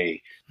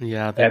away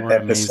at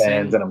the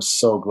Sands. And I'm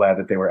so glad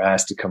that they were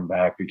asked to come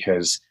back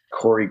because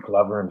Corey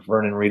Glover and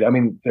Vernon Reid, I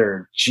mean,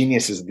 they're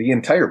geniuses. The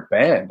entire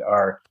band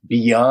are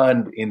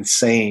beyond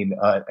insane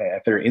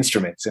at their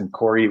instruments, and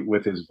Corey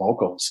with his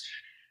vocals.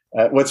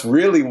 What's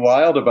really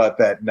wild about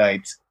that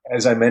night,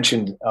 as I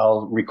mentioned,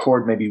 I'll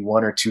record maybe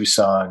 1 or 2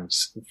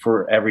 songs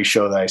for every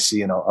show that I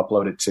see, and I'll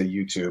upload it to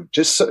YouTube.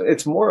 Just so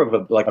it's more of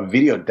a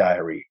video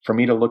diary for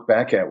me to look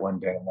back at one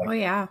day. I'm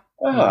like,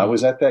 I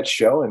was at that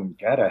show, and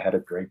God, I had a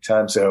great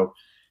time. So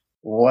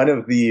one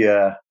of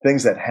the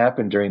things that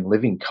happened during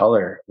Living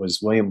Color was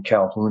William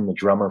Calhoun, the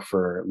drummer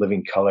for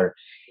Living Color,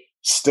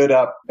 stood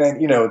up and,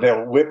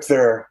 they'll whip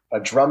a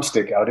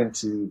drumstick out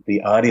into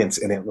the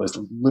audience, and it was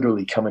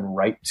literally coming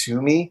right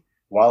to me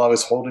while I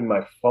was holding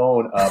my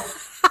phone up.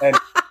 And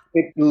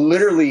it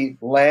literally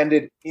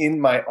landed in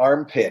my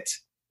armpit.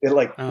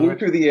 It flew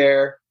through the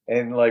air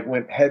and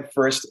went head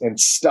first and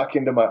stuck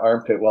into my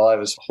armpit while I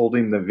was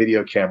holding the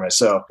video camera.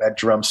 So that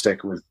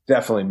drumstick was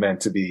definitely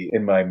meant to be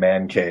in my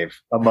man cave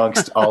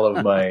amongst all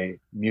of my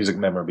music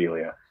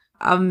memorabilia.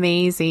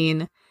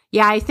 Amazing.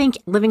 Yeah, I think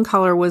Living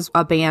Color was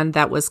a band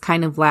that was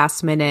kind of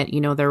last minute.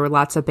 There were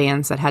lots of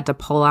bands that had to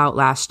pull out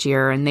last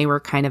year, and they were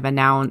kind of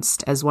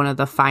announced as one of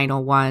the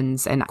final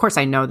ones. And of course,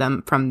 I know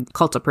them from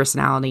Cult of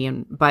Personality,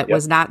 but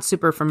was not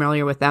super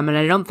familiar with them. And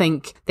I don't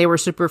think they were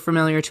super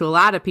familiar to a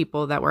lot of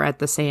people that were at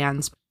the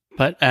Sands.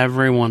 But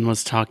everyone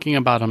was talking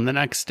about them the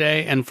next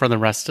day and for the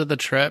rest of the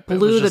trip.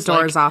 Blew the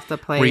doors off the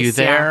place. Were you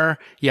there?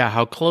 Yeah.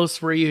 How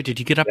close were you? Did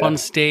you get up on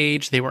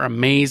stage? They were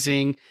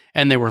amazing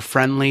and they were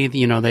friendly.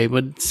 They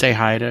would say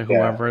hi to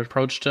whoever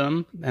approached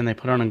them, and they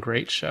put on a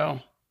great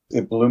show.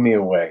 It blew me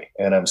away.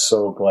 And I'm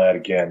so glad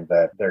again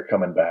that they're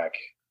coming back.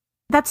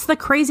 That's the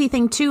crazy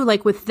thing too,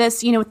 with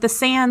this, with the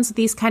Sands,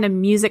 these kind of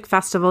music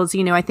festivals,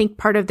 I think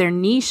part of their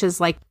niche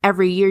is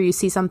every year you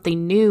see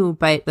something new,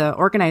 but the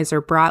organizer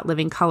brought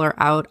Living Color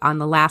out on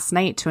the last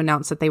night to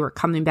announce that they were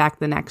coming back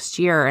the next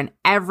year, and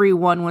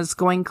everyone was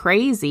going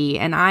crazy.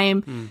 And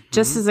I'm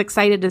just as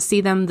excited to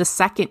see them the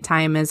second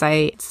time as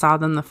I saw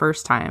them the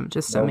first time.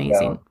 Just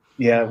amazing.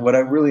 Yeah, what I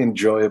really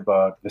enjoy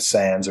about the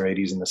Sands, or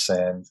 80s in the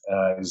Sand,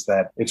 is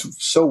that it's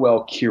so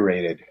well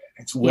curated.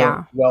 It's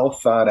well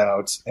thought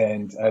out,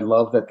 and I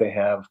love that they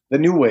have the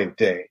new wave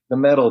day, the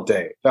metal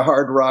day, the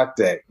hard rock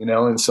day,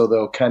 and so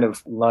they'll kind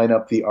of line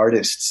up the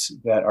artists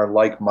that are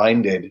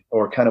like-minded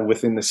or kind of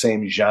within the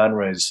same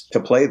genres to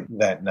play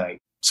that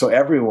night. So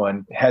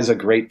everyone has a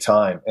great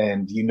time,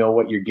 and you know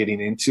what you're getting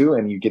into,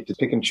 and you get to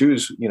pick and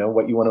choose,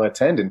 what you want to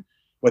attend. And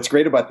what's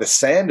great about the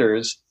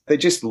Sanders, they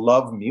just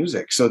love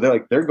music. So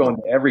they're going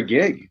to every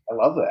gig. I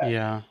love that.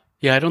 Yeah.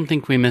 Yeah, I don't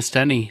think we missed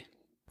any.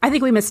 I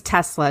think we missed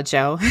Tesla,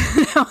 Joe.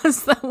 That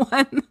was the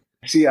one.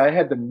 See, I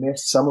had to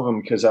miss some of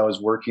them because I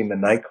was working the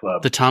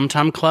nightclub. The Tom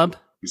Tom Club?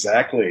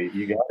 Exactly.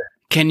 You got it.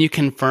 Can you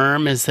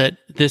confirm, is it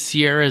this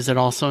year, is it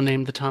also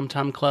named the Tom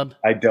Tom Club?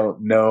 I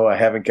don't know. I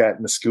haven't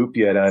gotten the scoop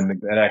yet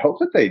and I hope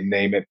that they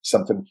name it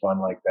something fun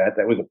like that.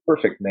 That was a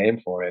perfect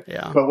name for it.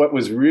 Yeah. But what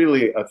was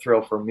really a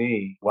thrill for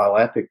me while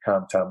at the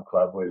Tom Tom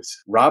Club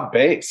was Rob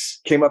Bass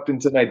came up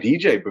into my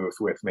DJ booth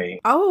with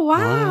me. Oh,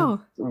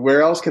 wow.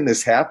 Where else can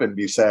this happen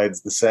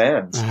besides the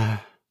Sands?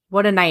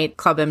 What a night,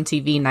 Club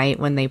MTV night,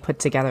 when they put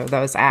together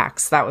those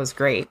acts. That was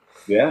great.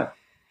 Yeah.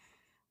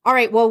 All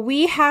right, well,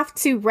 we have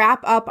to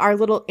wrap up our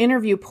little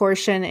interview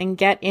portion and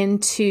get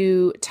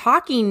into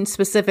talking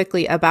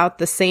specifically about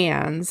the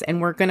Sands,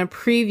 and we're going to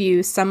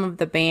preview some of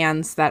the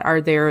bands that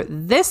are there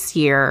this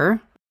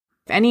year.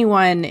 If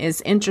anyone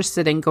is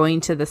interested in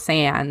going to the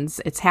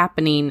Sands, it's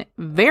happening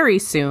very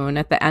soon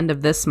at the end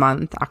of this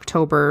month.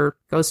 October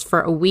goes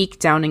for a week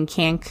down in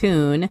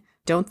Cancun.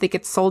 Don't think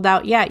it's sold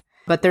out yet.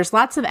 But there's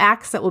lots of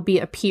acts that will be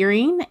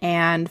appearing,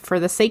 and for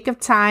the sake of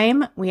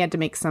time, we had to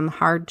make some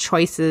hard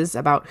choices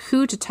about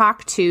who to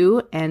talk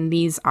to, and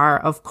these are,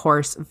 of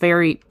course,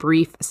 very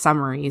brief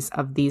summaries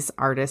of these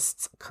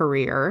artists'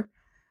 career.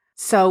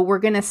 So we're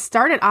going to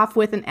start it off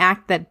with an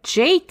act that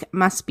Jake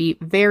must be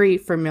very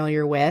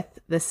familiar with.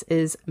 This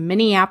is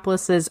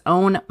Minneapolis's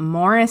own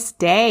Morris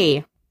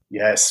Day.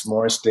 Yes,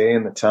 Morris Day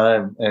and the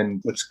Time. And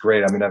what's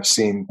great, I mean, I've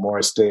seen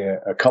Morris Day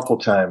a couple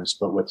times,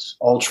 but what's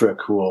ultra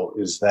cool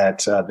is that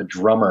the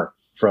drummer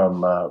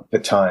from the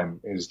Time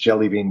is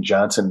Jelly Bean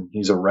Johnson.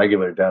 He's a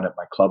regular down at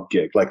my club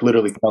gig, like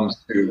literally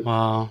comes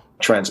to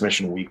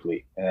Transmission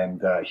weekly.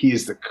 And he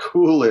is the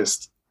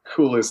coolest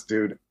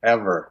dude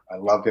ever. I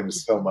love him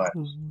so much.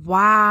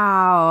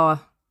 Wow.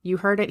 You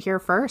heard it here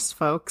first,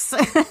 folks.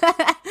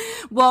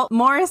 Well,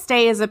 Morris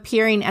Day is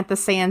appearing at the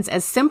Sands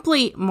as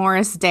simply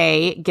Morris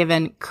Day,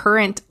 given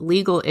current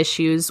legal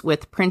issues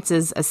with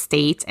Prince's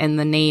estate and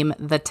the name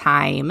The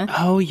Time.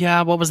 Oh,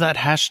 yeah. What was that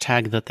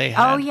hashtag that they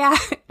had? Oh, yeah.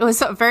 It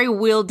was a very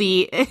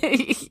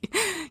wieldy,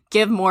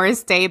 give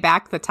Morris Day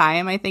back the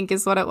time, I think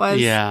is what it was.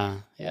 Yeah.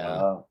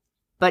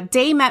 But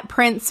Day met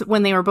Prince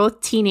when they were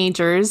both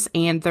teenagers,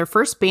 and their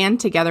first band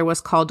together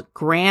was called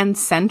Grand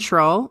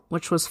Central,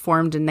 which was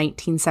formed in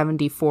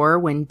 1974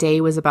 when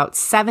Day was about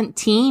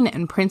 17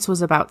 and Prince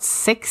was about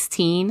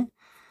 16.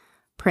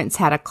 Prince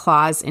had a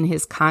clause in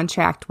his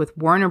contract with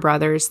Warner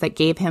Brothers that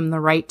gave him the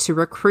right to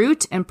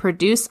recruit and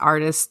produce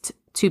artists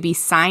to be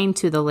signed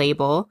to the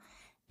label.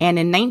 And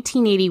in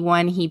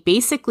 1981, he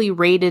basically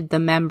raided the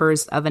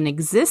members of an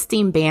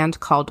existing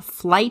band called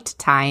Flight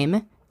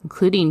Time,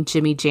 including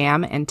Jimmy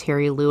Jam and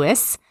Terry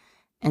Lewis,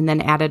 and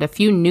then added a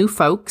few new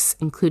folks,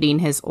 including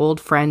his old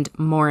friend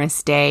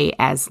Morris Day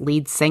as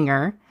lead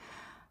singer.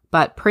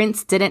 But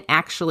Prince didn't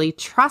actually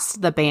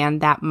trust the band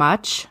that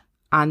much.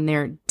 On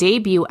their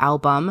debut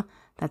album,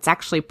 that's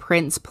actually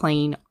Prince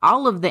playing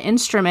all of the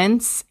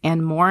instruments,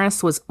 and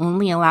Morris was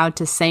only allowed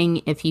to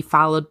sing if he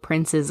followed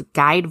Prince's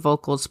guide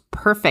vocals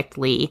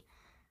perfectly.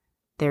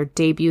 Their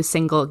debut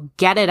single,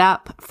 Get It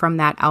Up, from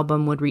that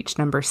album would reach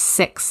number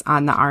 6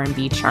 on the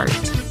R&B chart.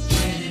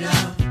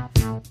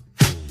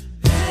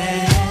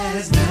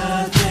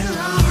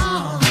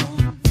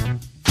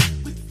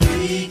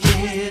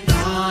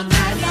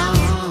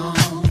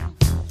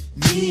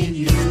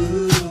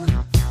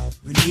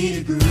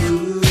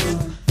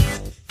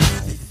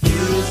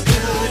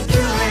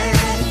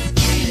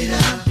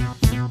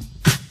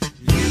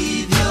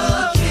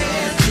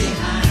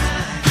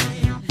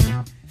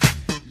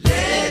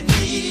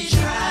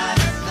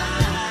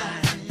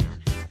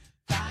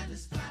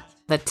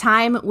 The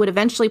Time would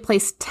eventually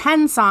place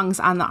 10 songs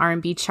on the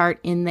R&B chart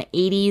in the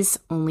 80s.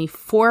 Only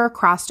 4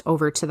 crossed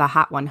over to the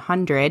Hot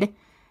 100.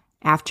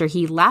 After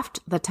he left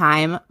The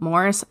Time,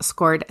 Morris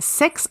scored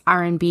 6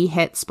 R&B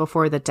hits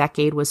before the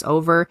decade was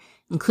over,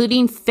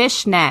 including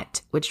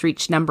Fishnet, which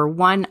reached number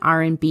 1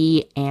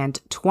 R&B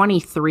and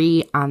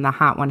 23 on the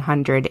Hot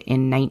 100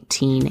 in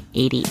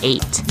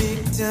 1988.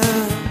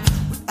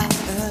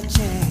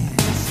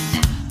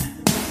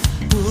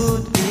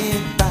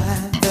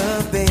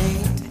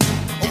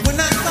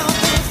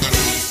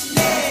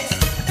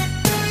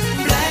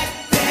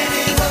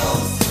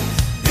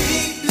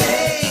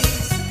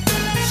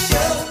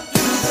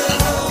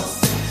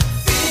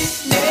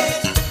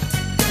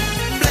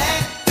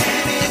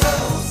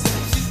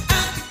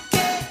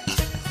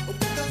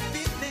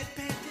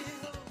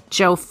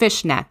 Joe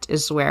Fishnet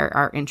is where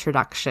our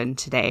introduction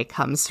today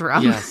comes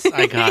from. Yes,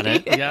 I got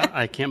it. Yeah,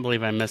 I can't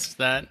believe I missed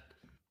that.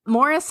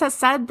 Morris has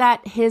said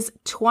that his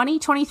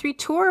 2023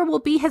 tour will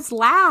be his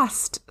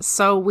last,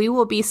 so we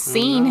will be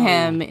seeing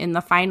him in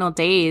the final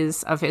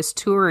days of his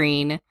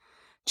touring.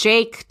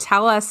 Jake,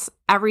 tell us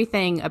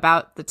everything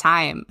about The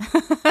Time.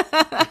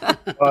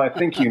 Well, I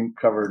think you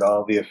covered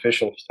all the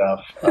official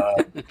stuff.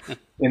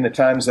 In the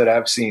times that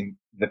I've seen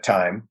The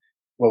Time,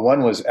 well,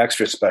 one was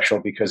extra special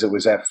because it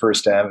was at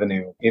First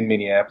Avenue in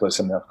Minneapolis,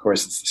 and of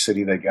course, it's the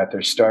city they got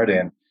their start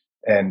in.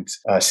 and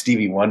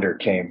Stevie Wonder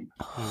came.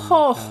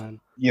 Oh.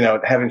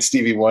 Having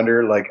Stevie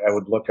Wonder, like I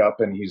would look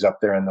up and he's up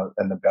there in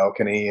the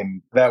balcony,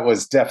 and that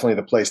was definitely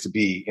the place to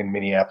be in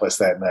Minneapolis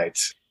that night.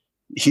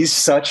 He's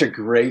such a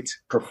great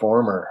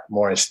performer,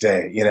 Morris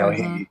Day.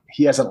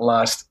 He hasn't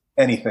lost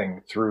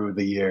anything through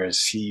the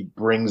years. He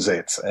brings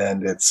it,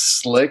 and it's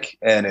slick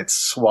and it's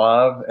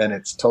suave and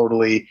it's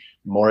totally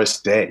Morris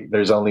Day.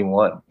 There's only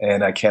one,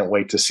 and I can't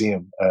wait to see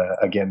him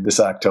again this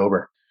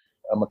October.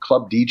 I'm a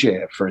club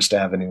DJ at First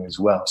Avenue as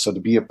well. So to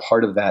be a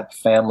part of that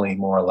family,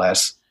 more or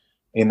less,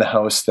 in the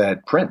house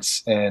that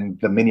Prince and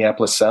the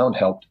Minneapolis Sound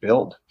helped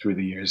build through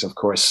the years. Of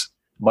course,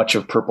 much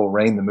of Purple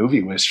Rain, the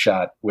movie, was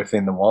shot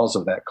within the walls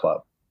of that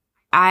club.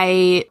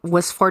 I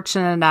was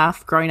fortunate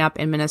enough growing up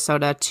in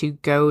Minnesota to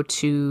go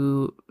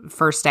to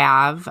First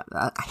Ave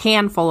a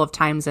handful of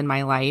times in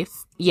my life.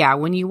 Yeah,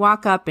 when you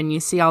walk up and you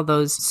see all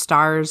those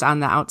stars on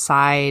the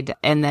outside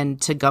and then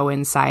to go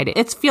inside,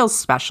 it feels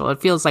special.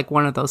 It feels like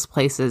one of those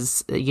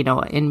places,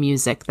 in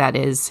music that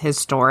is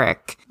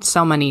historic.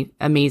 So many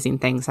amazing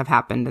things have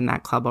happened in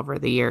that club over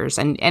the years.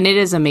 And it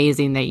is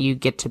amazing that you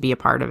get to be a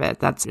part of it.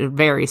 That's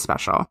very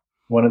special.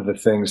 One of the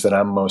things that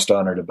I'm most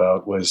honored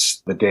about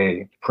was the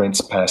day Prince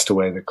passed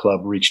away. The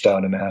club reached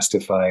out and asked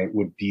if I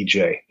would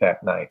DJ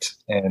that night.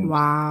 And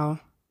wow,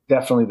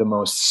 definitely the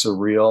most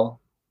surreal,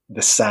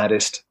 the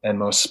saddest, and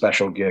most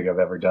special gig I've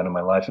ever done in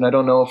my life. And I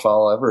don't know if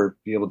I'll ever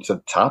be able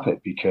to top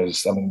it,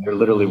 because, there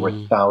literally were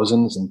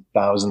thousands and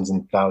thousands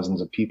and thousands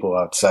of people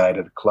outside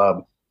of the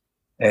club.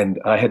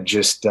 And I had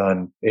just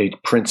done a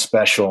Prince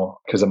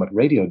special, because I'm a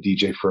radio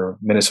DJ for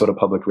Minnesota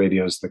Public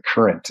Radio's The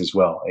Current as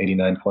well,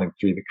 89.3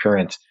 The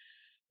Current.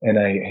 And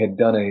I had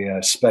done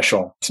a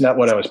special. It's not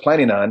what I was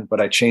planning on,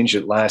 but I changed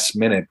it last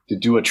minute to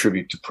do a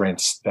tribute to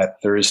Prince that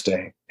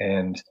Thursday.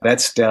 And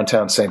that's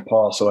downtown St.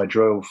 Paul. So I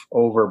drove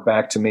over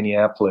back to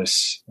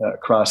Minneapolis,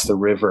 across the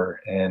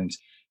river. And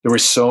there were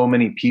so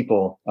many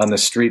people on the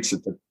streets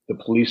that the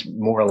police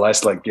more or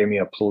less gave me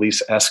a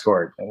police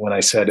escort. And when I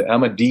said,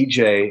 I'm a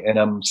DJ and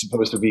I'm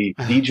supposed to be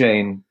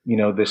DJing,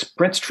 this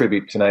Prince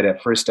tribute tonight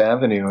at First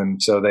Avenue.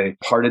 And so they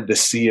parted the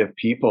sea of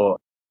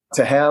people.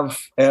 To have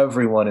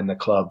everyone in the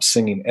club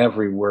singing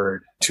every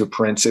word to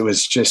Prince, it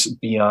was just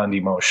beyond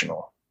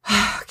emotional.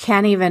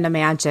 Can't even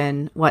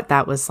imagine what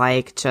that was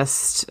like.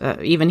 Just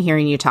even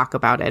hearing you talk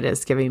about it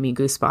is giving me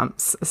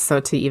goosebumps. So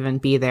to even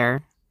be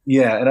there.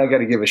 Yeah, and I got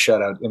to give a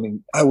shout out.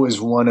 I was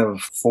one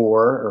of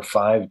 4 or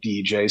 5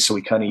 DJs, so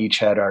we kind of each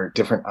had our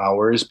different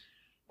hours.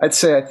 I'd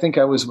say I think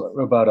I was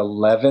about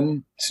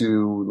 11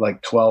 to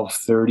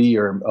 12:30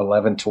 or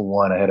 11 to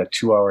 1. I had a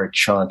 2-hour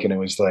chunk, and it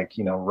was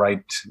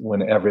right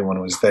when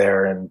everyone was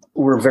there. And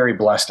we're very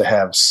blessed to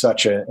have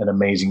such an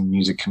amazing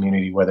music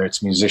community, whether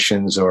it's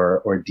musicians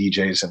or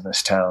DJs in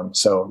this town.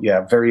 So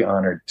yeah, very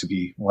honored to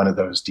be one of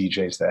those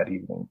DJs that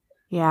evening.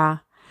 Yeah.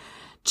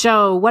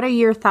 Joe, what are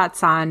your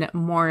thoughts on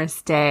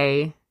Morris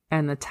Day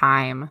and the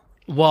time?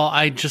 Well,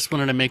 I just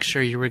wanted to make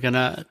sure you were going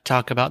to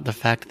talk about the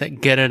fact that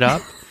Get It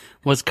Up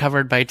was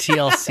covered by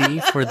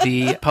TLC for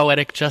the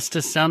Poetic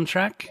Justice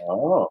soundtrack.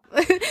 Oh.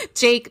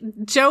 Jake,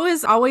 Joe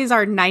is always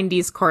our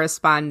 90s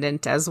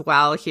correspondent as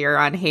well here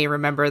on Hey,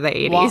 Remember the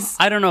 80s. Well,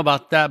 I don't know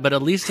about that, but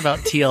at least about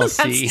TLC.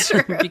 That's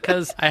true.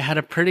 Because I had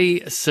a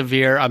pretty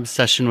severe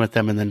obsession with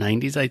them in the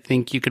 90s. I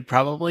think you could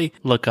probably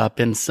look up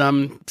in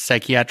some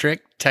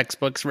psychiatric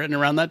textbooks written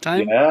around that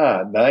time.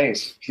 Yeah,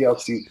 nice.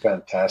 TLC's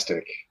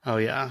fantastic. Oh,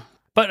 yeah.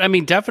 But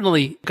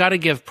definitely got to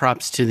give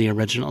props to the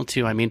original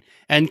too.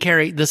 And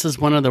Carrie, this is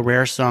one of the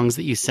rare songs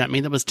that you sent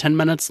me that was 10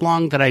 minutes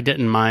long that I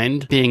didn't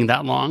mind being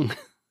that long.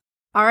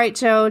 All right,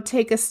 Joe,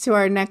 take us to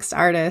our next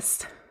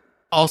artist.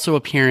 Also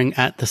appearing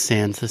at the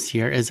Sands this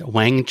year is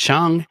Wang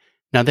Chung.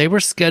 Now, they were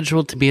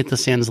scheduled to be at the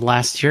Sands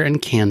last year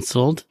and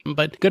canceled,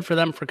 but good for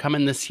them for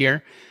coming this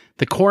year.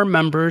 The core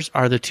members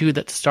are the two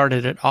that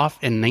started it off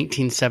in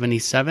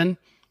 1977.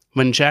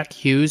 When Jack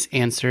Hughes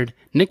answered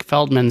Nick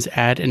Feldman's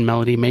ad in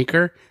Melody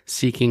Maker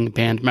seeking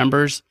band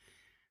members.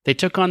 They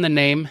took on the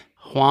name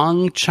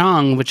Huang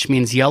Chang, which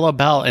means yellow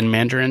bell in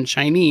Mandarin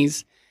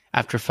Chinese,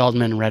 after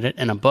Feldman read it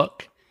in a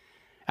book.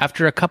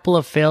 After a couple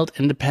of failed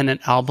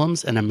independent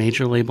albums and a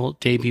major label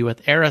debut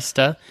with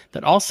Arista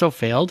that also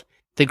failed,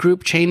 the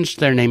group changed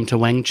their name to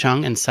Wang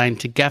Chung and signed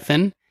to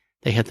Geffen.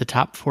 They hit the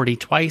top 40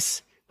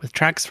 twice, with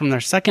tracks from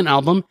their second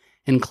album,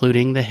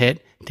 including the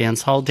hit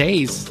Dance Hall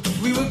Days.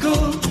 We were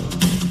cool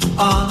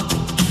on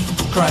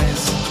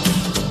craze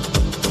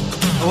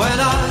when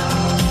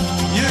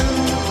you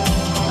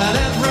and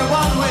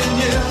everyone we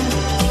knew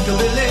could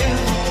believe,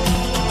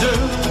 do,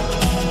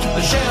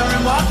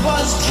 sharing what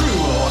was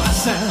true. I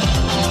said,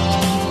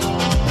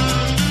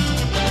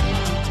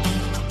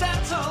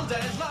 dance all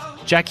day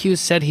long. Jack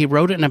Hughes said he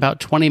wrote it in about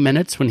 20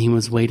 minutes when he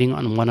was waiting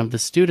on one of the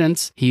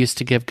students he used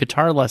to give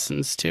guitar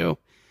lessons to.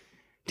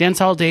 Dance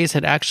Hall Days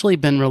had actually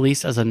been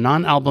released as a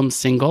non-album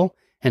single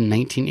in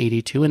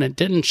 1982, and it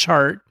didn't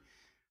chart.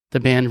 The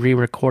band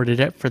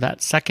re-recorded it for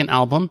that second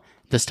album.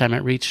 This time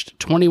it reached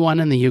 21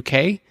 in the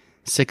UK,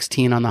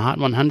 16 on the Hot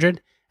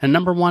 100, and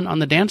number 1 on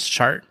the dance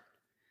chart.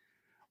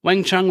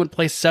 Wang Chung would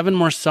play 7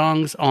 more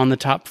songs on the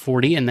top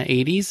 40 in the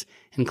 80s,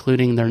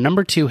 including their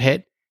number 2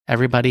 hit,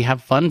 Everybody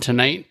Have Fun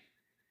Tonight.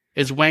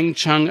 Is Wang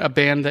Chung a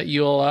band that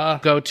you'll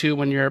go to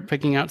when you're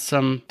picking out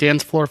some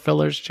dance floor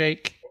fillers,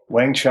 Jake?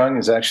 Wang Chung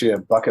is actually a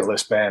bucket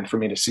list band for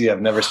me to see.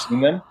 I've never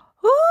seen them.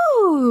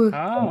 Ooh.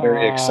 I'm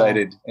very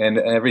excited. And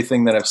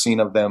everything that I've seen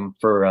of them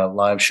for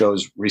live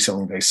shows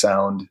recently, they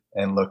sound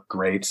and look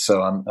great.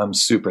 So I'm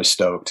super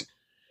stoked.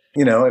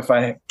 You know, if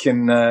I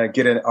can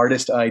get an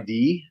artist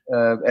ID,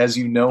 as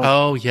you know.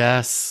 Oh,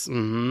 yes.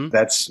 Mm-hmm.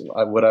 That's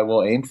what I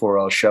will aim for.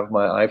 I'll shove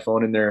my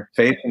iPhone in their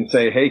face and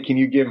say, hey, can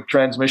you give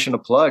Transmission a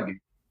plug?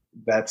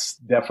 That's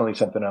definitely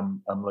something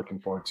I'm looking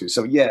forward to.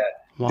 So, yeah,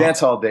 Wow. Dance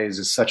Hall Days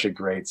is such a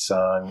great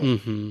song.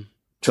 Mm-hmm.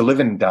 To Live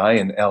and Die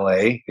in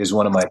L.A. is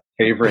one of my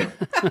favorite.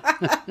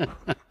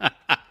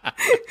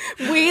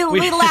 we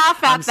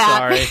laugh at I'm that.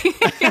 sorry.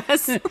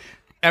 Yes.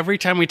 Every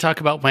time we talk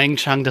about Wang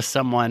Chung to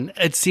someone,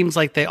 it seems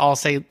like they all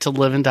say To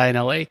Live and Die in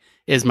LA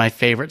is my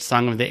favorite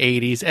song of the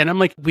 80s. And I'm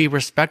like, we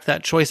respect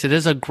that choice. It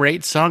is a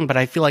great song, but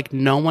I feel like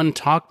no one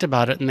talked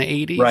about it in the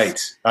 80s. Right.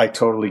 I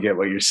totally get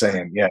what you're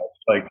saying. Yeah.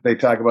 Like they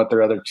talk about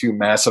their other 2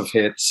 massive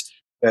hits.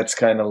 That's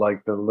kind of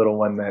like the little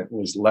one that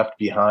was left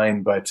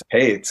behind. But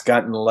hey, it's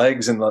gotten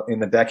legs in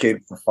the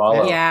decade to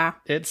follow. Yeah.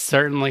 It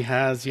certainly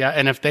has. Yeah.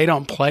 And if they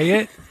don't play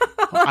it,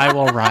 I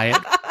will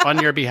riot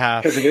on your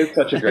behalf. Because it is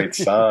such a great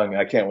song.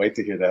 I can't wait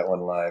to hear that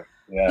one live.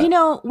 Yeah. You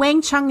know,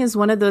 Wang Chung is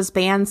one of those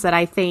bands that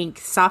I think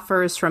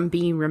suffers from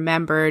being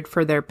remembered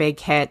for their big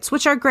hits,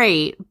 which are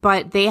great,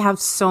 but they have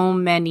so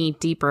many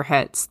deeper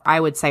hits I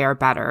would say are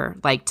better,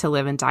 like To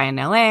Live and Die in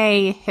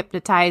LA,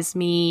 Hypnotize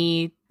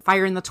Me,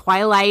 Fire in the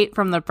Twilight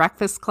from the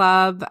Breakfast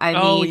Club. I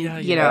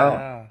mean, you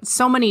know,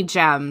 so many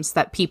gems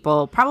that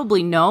people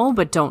probably know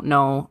but don't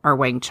know are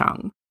Wang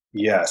Chung.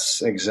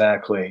 Yes,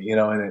 exactly. You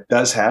know, and it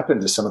does happen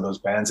to some of those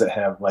bands that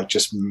have like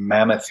just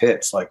mammoth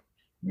hits, like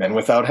Men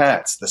Without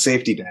Hats, The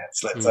Safety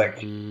Dance. That's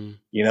like, you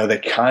know, they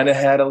kind of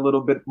had a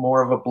little bit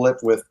more of a blip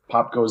with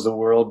Pop Goes the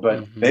World,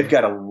 but they've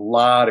got a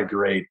lot of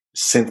great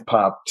synth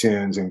pop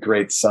tunes and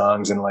great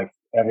songs. And like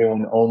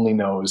everyone only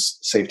knows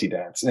Safety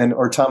Dance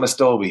or Thomas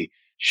Dolby.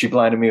 She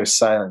Blinded Me with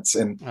Silence.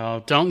 And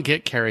oh, don't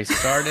get Carrie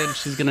started.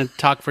 She's going to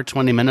talk for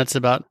 20 minutes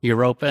about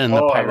Europa and the I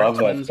love Pirate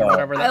Twins that or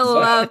whatever I that's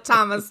love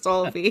Thomas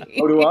Dolby.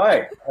 so do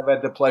I. I've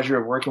had the pleasure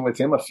of working with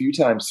him a few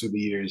times through the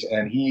years,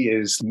 and he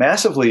is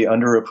massively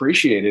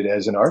underappreciated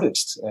as an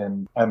artist.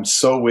 And I'm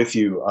so with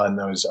you on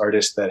those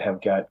artists that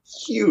have got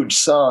huge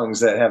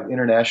songs that have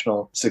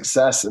international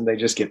success, and they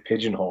just get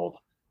pigeonholed.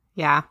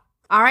 Yeah.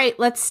 All right,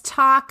 let's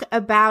talk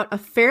about a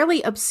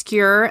fairly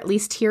obscure, at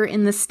least here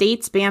in the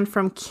States, band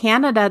from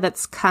Canada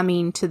that's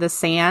coming to the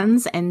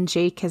Sands, and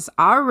Jake has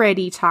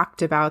already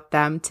talked about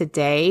them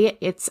today.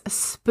 It's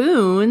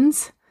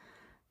Spoons.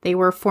 They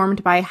were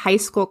formed by high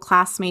school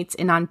classmates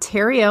in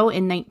Ontario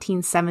in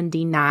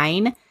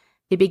 1979.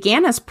 They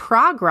began as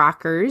prog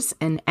rockers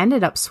and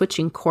ended up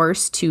switching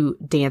course to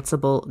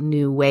danceable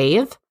new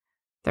wave.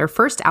 Their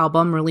first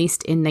album,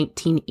 released in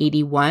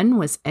 1981,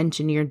 was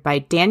engineered by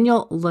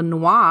Daniel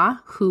Lanois,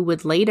 who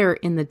would later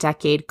in the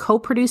decade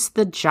co-produce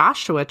The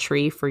Joshua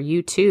Tree for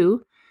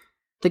U2.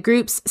 The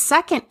group's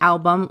second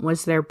album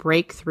was their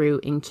breakthrough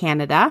in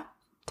Canada.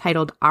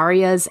 Titled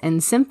Arias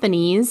and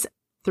Symphonies,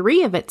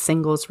 3 of its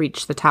singles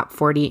reached the top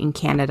 40 in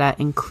Canada,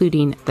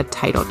 including the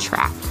title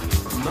track.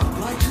 Not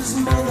like his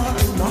mother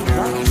and not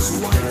like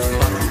his wife,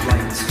 but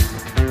right.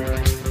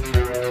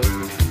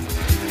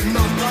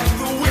 Not like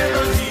the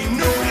women he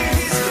knew in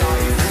his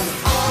life.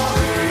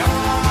 Arias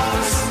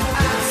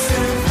and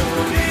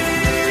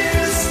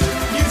symphonies.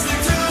 Music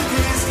took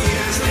his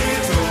ears,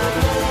 little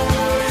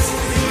boys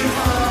in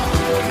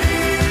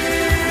harmony.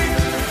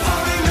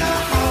 Humming the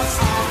hearts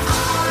of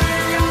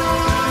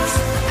Arias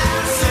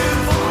and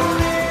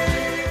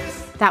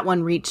symphonies. That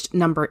one reached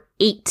number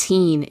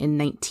 18 in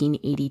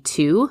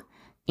 1982.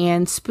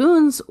 And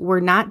Spoons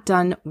were not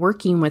done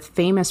working with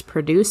famous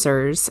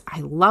producers.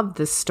 I love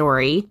this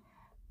story.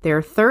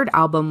 Their third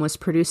album was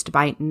produced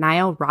by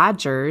Nile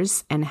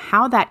Rodgers, and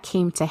how that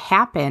came to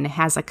happen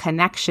has a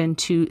connection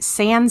to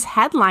Sands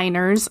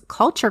headliners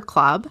Culture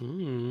Club.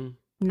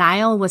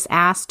 Nile was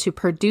asked to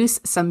produce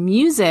some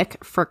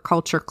music for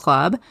Culture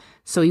Club,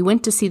 so he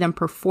went to see them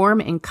perform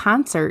in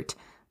concert,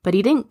 but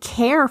he didn't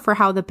care for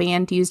how the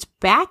band used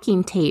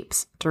backing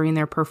tapes during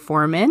their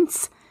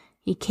performance.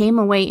 He came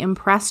away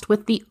impressed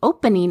with the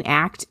opening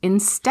act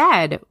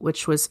instead,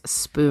 which was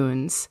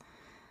Spoons.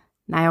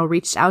 Nile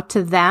reached out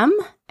to them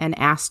and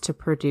asked to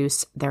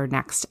produce their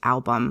next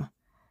album.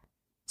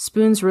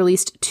 Spoons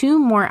released 2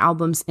 more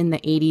albums in the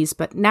 80s,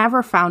 but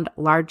never found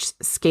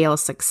large-scale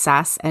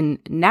success and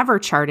never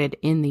charted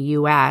in the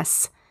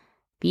U.S.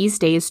 These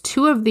days,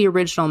 2 of the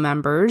original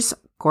members,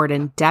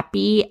 Gordon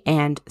Deppy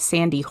and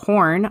Sandy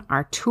Horn,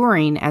 are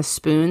touring as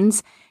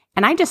Spoons,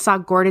 and I just saw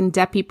Gordon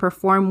Deppy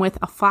perform with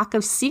A Flock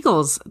of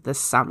Seagulls this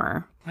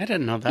summer. I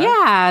didn't know that.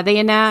 Yeah,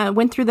 they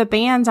went through the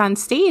band on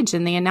stage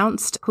and they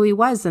announced who he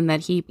was and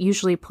that he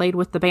usually played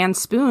with the band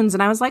Spoons.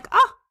 And I was like,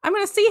 oh, I'm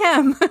going to see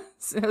him.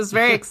 So it was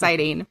very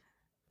exciting.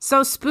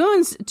 So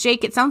Spoons,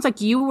 Jake, it sounds like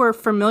you were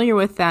familiar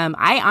with them.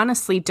 I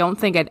honestly don't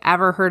think I'd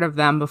ever heard of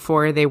them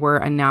before they were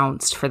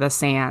announced for the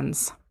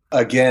Sands.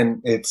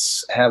 Again,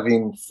 it's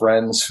having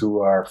friends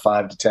who are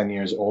 5 to 10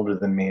 years older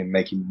than me and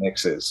making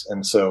mixes.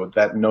 And so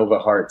that Nova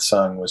Heart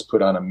song was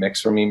put on a mix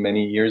for me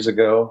many years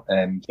ago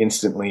and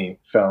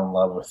instantly fell in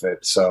love with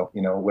it. So,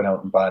 went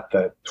out and bought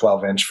the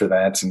 12-inch for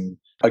that. And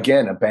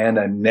again, a band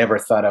I never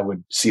thought I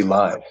would see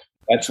live.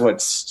 That's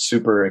what's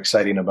super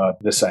exciting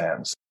about the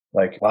Sands.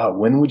 Like, wow,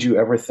 when would you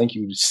ever think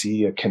you'd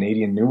see a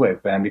Canadian new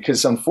wave band?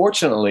 Because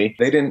unfortunately,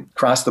 they didn't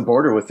cross the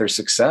border with their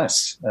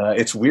success.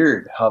 It's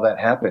weird how that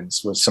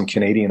happens with some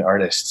Canadian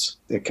artists.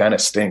 It kind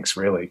of stinks,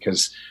 really,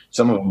 because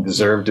some of them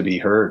deserve to be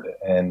heard.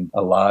 And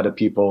a lot of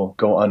people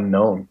go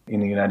unknown in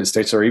the United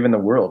States or even the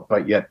world,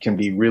 but yet can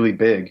be really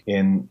big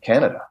in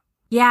Canada.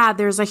 Yeah,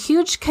 there's a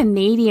huge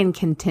Canadian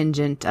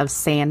contingent of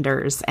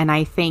Sanders. And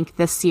I think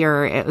this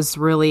year it was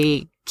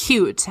really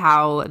cute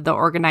how the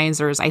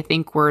organizers, I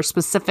think, were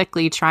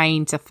specifically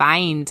trying to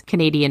find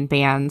Canadian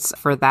bands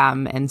for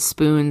them. And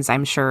Spoons,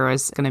 I'm sure,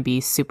 is going to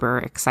be super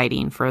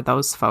exciting for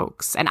those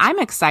folks. And I'm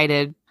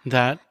excited.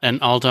 That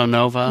and Aldo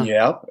Nova.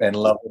 Yep, and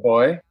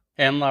Loverboy.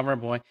 And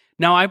Loverboy.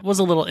 Now, I was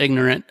a little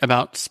ignorant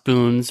about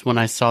Spoons when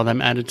I saw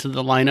them added to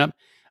the lineup.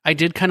 I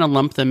did kind of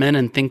lump them in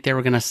and think they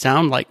were going to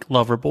sound like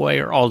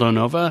Loverboy or Aldo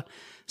Nova.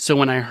 So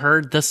when I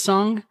heard this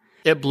song,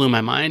 it blew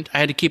my mind. I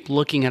had to keep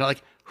looking at it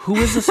like, who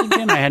is this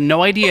again? I had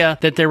no idea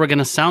that they were going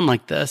to sound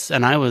like this,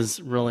 and I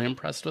was really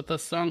impressed with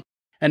this song.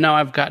 And now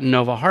I've got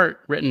Nova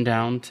Heart written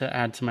down to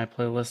add to my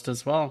playlist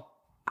as well.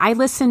 I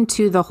listened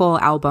to the whole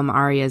album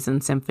Arias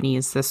and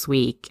Symphonies this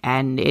week,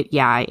 and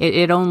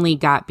it only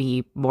got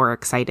me more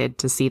excited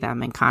to see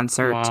them in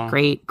concert. Wow.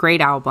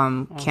 Great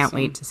album. Awesome. Can't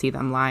wait to see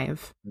them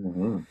live.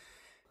 Mm-hmm.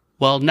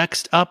 Well,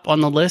 next up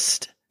on the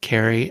list,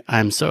 Carrie,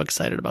 I'm so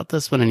excited about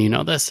this one, and you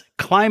know this,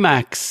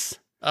 Climax.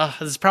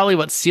 This is probably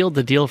what sealed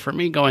the deal for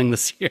me going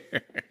this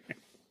year.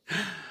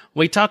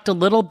 We talked a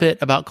little bit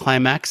about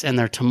Climax and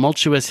their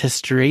tumultuous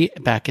history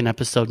back in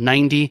episode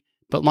 90,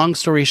 but long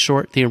story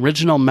short, the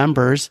original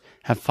members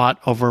have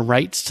fought over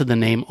rights to the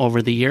name over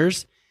the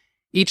years.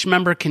 Each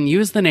member can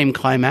use the name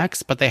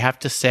Climax, but they have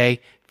to say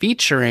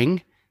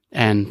featuring,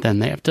 and then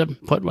they have to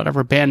put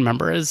whatever band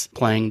member is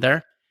playing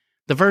there.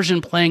 The version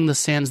playing the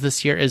Sands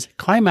this year is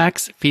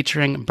Climax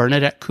featuring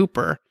Bernadette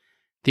Cooper,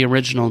 the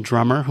original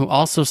drummer who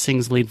also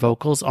sings lead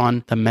vocals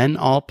on The Men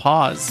All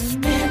Pause.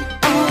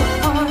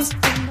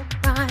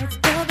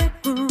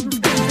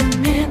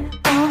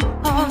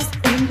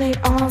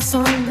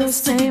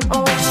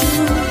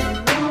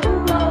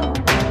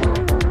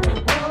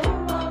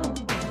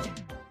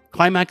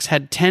 Climax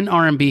had 10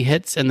 R&B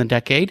hits in the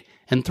decade,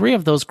 and 3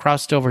 of those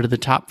crossed over to the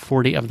top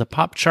 40 of the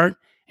pop chart,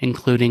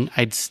 including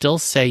I'd Still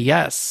Say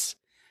Yes.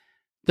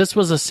 This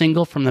was a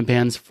single from the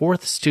band's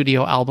 4th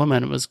studio album,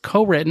 and it was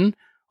co-written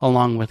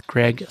along with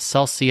Greg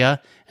Celsia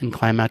and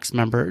Climax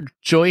member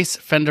Joyce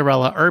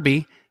Fenderella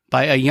Irby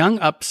by a young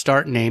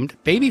upstart named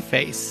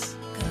Babyface.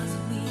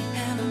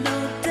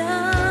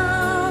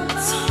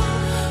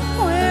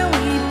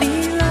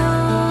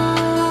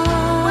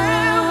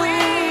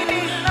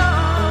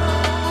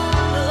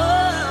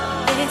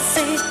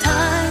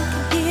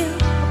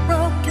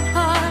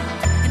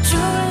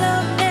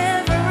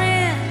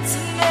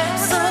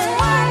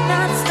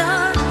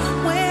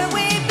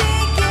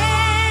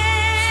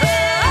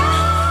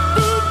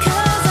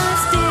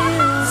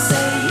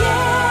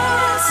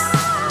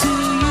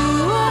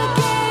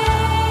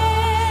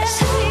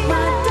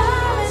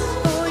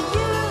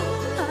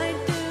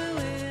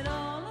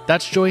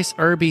 That's Joyce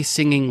Irby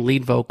singing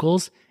lead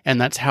vocals, and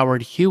that's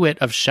Howard Hewitt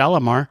of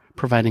Shalimar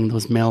providing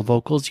those male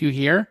vocals you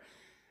hear.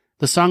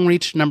 The song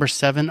reached number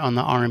 7 on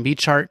the R&B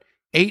chart,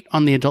 8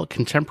 on the adult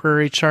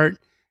contemporary chart,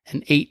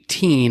 and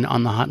 18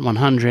 on the Hot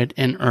 100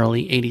 in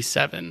early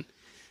 87.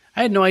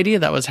 I had no idea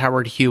that was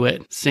Howard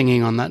Hewitt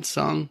singing on that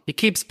song. It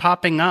keeps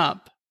popping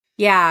up.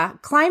 Yeah,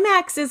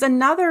 Climax is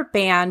another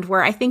band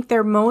where I think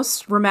they're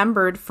most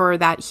remembered for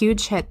that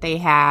huge hit they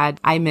had,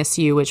 I Miss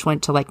You, which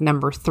went to like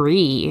number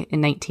 3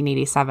 in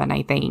 1987,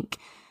 I think.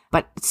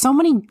 But so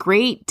many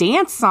great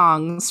dance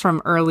songs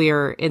from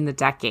earlier in the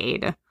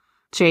decade.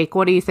 Jake,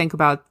 what do you think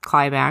about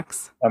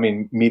Climax? I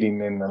mean,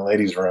 Meeting in the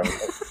Ladies' Room.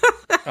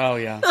 Oh,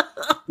 yeah.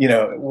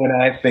 When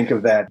I think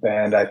of that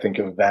band, I think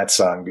of that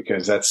song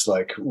because that's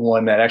like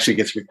one that actually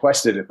gets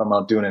requested if I'm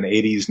out doing an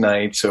 80s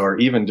night or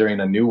even during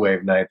a new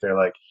wave night. They're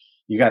like,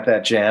 you got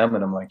that jam?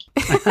 And I'm like,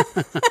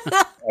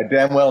 I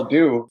damn well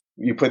do.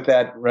 You put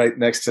that right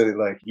next to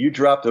like, you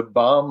dropped a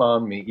bomb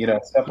on me,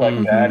 stuff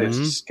like that. It's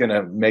just going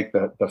to make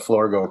the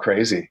floor go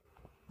crazy.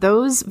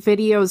 Those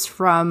videos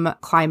from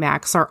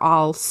Climax are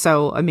all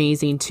so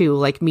amazing too,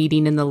 like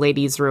Meeting in the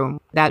Ladies' Room.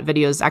 That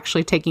video is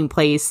actually taking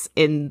place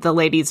in the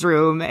ladies'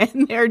 room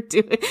and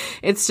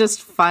it's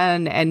just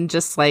fun and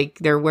just like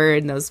they're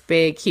wearing those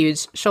big,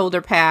 huge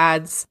shoulder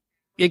pads.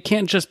 It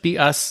can't just be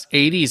us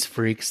 80s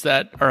freaks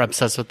that are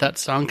obsessed with that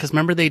song, because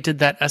remember they did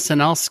that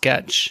SNL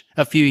sketch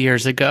a few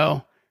years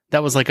ago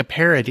that was like a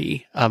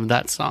parody of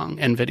that song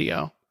and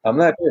video. I'm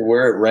not sure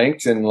where it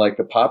ranked in like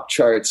the pop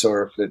charts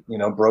or if it,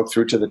 broke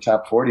through to the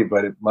top 40,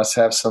 but it must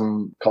have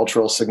some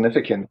cultural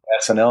significance.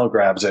 SNL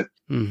grabs it.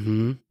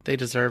 Mm-hmm. They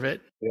deserve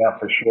it. Yeah,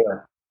 for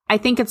sure. I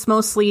think it's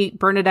mostly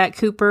Bernadette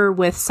Cooper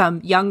with some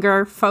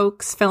younger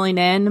folks filling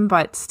in,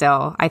 but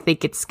still, I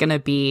think it's going to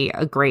be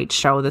a great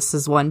show. This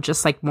is one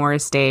just like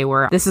Morris Day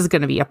where this is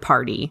going to be a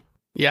party.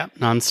 Yeah,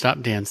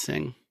 nonstop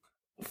dancing.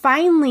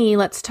 Finally,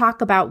 let's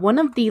talk about one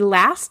of the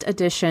last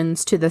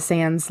additions to the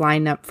Sands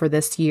lineup for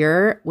this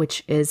year,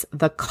 which is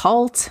The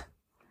Cult.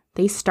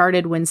 They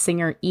started when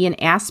singer Ian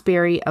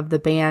Astbury of the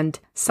band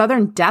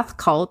Southern Death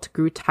Cult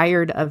grew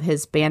tired of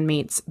his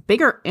bandmates'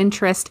 bigger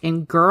interest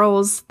in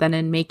girls than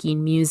in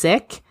making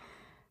music.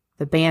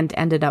 The band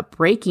ended up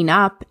breaking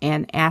up,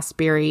 and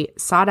Astbury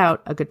sought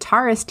out a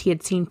guitarist he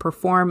had seen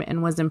perform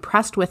and was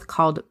impressed with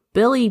called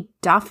Billy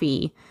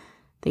Duffy.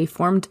 They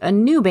formed a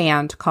new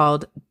band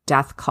called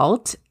Death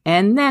Cult,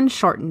 and then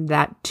shortened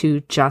that to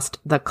just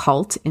The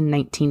Cult in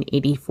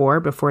 1984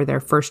 before their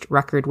first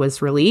record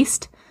was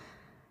released.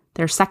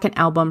 Their second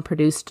album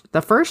produced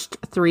the first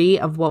 3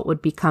 of what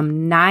would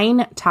become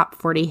 9 top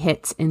 40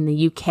 hits in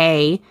the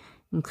UK,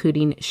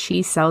 including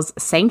She Sells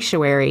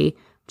Sanctuary,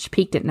 which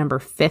peaked at number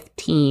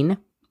 15.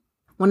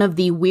 One of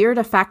the weird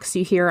effects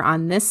you hear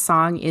on this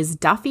song is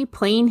Duffy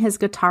playing his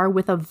guitar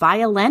with a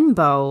violin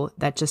bow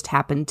that just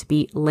happened to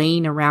be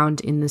laying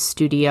around in the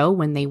studio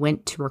when they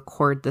went to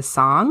record the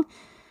song.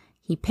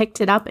 He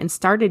picked it up and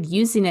started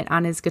using it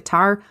on his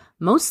guitar,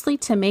 mostly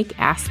to make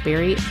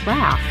Astbury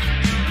laugh.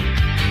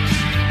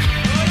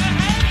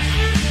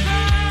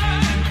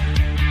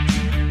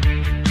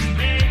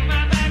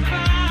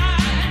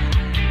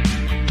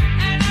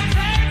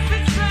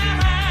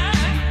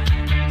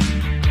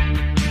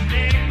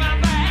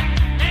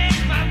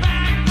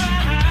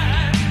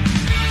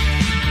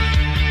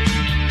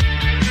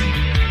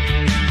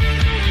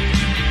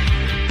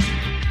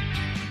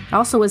 It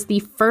also was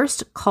the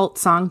first Cult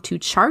song to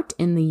chart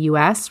in the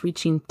US,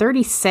 reaching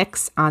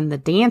 36 on the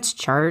dance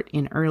chart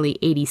in early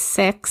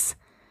 86.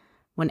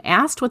 When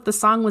asked what the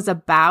song was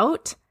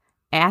about,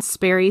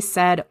 Astbury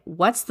said,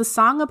 "What's the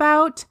song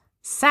about?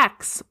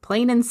 Sex,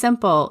 plain and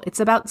simple. It's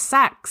about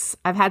sex.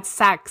 I've had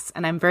sex,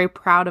 and I'm very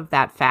proud of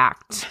that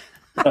fact."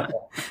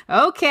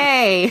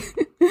 Okay.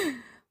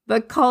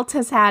 The Cult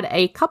has had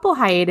a couple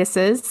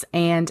hiatuses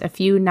and a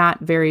few not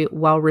very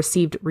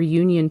well-received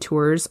reunion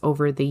tours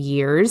over the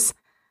years.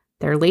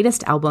 Their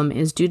latest album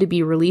is due to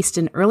be released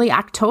in early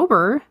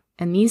October,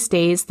 and these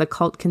days the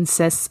Cult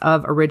consists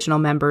of original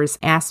members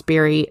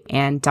Astbury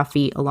and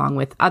Duffy, along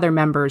with other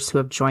members who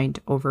have joined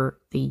over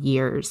the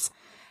years.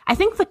 I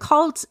think the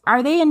Cult,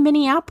 are they in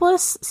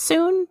Minneapolis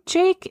soon,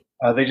 Jake?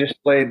 They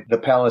just played the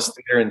Palace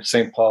Theater in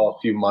St. Paul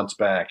a few months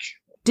back.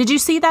 Did you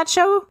see that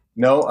show?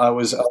 No, I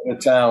was out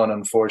of town,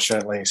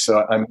 unfortunately.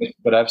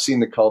 But I've seen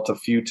the Cult a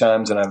few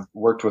times, and I've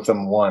worked with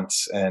them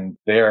once, and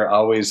they are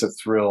always a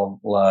thrill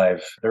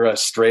live. They're a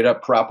straight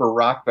up proper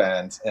rock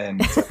band,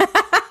 and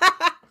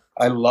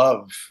I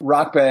love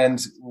rock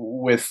bands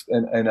with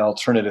an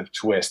alternative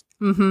twist.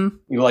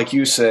 Mm-hmm. Like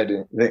you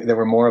said, they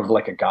were more of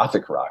like a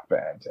gothic rock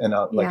band and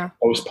a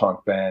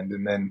post-punk band,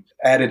 and then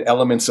added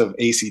elements of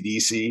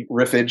AC/DC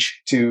riffage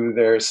to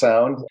their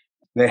sound.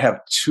 They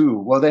have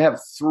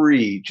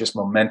 3 just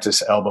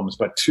momentous albums,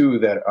 but 2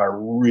 that are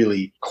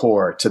really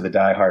core to the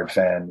diehard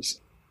fans.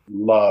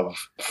 Love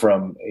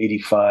from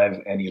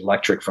 85 and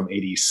Electric from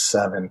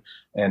 87.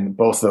 And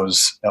both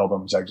those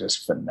albums are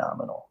just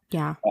phenomenal.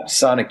 Yeah.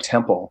 Sonic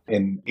Temple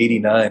in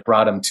 89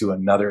 brought them to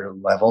another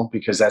level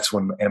because that's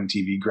when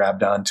MTV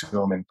grabbed onto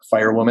them, and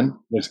Firewoman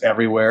was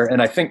everywhere.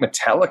 And I think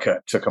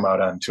Metallica took them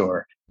out on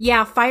tour.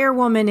 Yeah,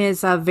 Firewoman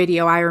is a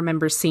video I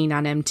remember seeing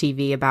on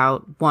MTV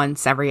about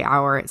once every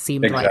hour, it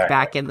seemed like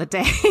back in the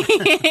day.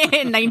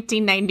 In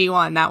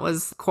 1991, that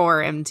was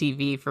core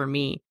MTV for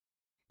me.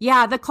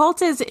 Yeah, the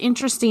Cult is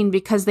interesting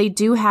because they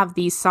do have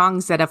these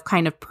songs that have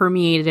kind of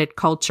permeated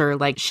culture,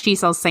 like She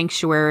Sells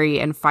Sanctuary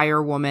and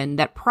Firewoman,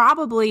 that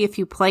probably if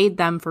you played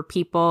them for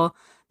people,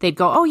 they'd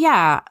go, "Oh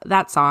yeah,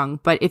 that song."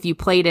 But if you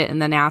played it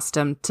and then asked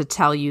them to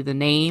tell you the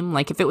name,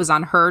 like if it was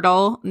on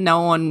Hurdle,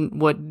 no one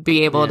would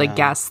be able to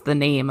guess the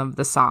name of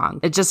the song.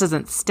 It just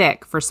doesn't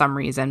stick for some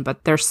reason,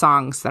 but there's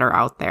songs that are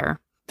out there.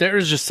 There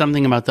is just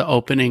something about the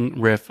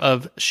opening riff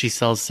of She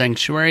Sells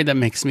Sanctuary that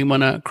makes me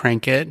want to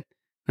crank it,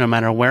 no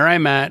matter where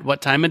I'm at,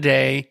 what time of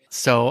day.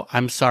 So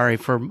I'm sorry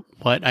for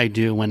what I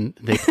do when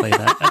they play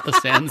that at the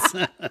Sands.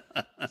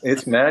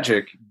 It's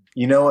magic.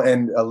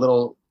 And a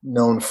little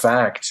known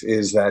fact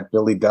is that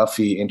Billy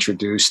Duffy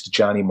introduced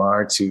Johnny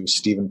Marr to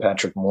Stephen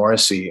Patrick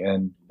Morrissey,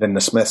 and then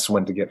the Smiths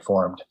went to get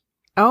formed.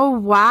 Oh,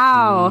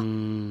 wow.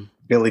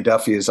 Billy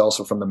Duffy is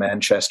also from the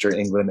Manchester,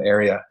 England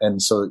area.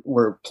 And so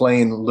we're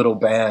playing little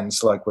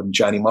bands like when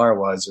Johnny Marr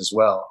was as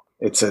well.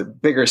 It's a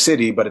bigger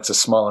city, but it's a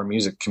smaller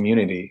music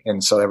community.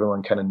 And so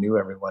everyone kind of knew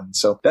everyone.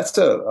 So that's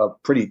a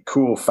pretty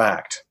cool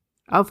fact.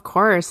 Of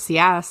course,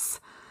 yes.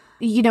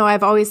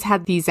 I've always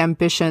had these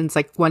ambitions.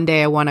 Like one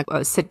day I want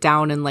to sit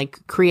down and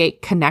like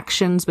create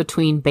connections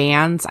between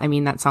bands. I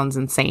mean, that sounds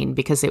insane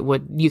because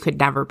you could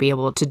never be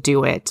able to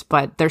do it.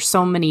 But there's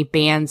so many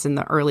bands in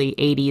the early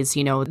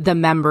 80s, the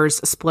members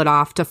split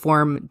off to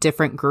form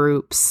different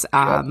groups.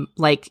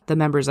 Like the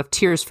members of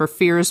Tears for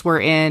Fears were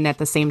in at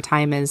the same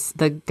time as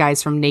the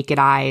guys from Naked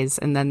Eyes.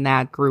 And then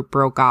that group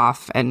broke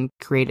off and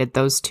created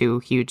those two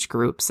huge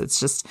groups. It's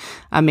just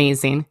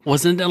amazing.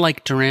 Wasn't it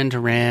like Duran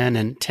Duran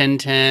and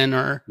Tintin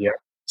or... Yeah.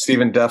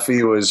 Stephen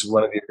Duffy was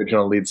one of the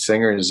original lead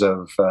singers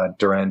of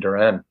Duran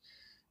Duran.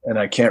 And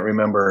I can't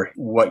remember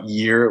what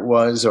year it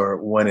was or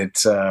when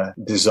it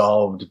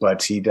dissolved,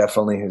 but he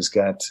definitely has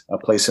got a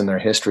place in their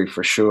history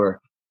for sure.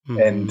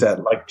 Mm-hmm. And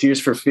like Tears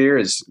for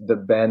Fears, the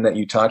band that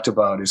you talked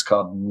about is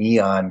called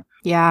Neon.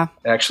 Yeah.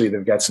 Actually,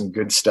 they've got some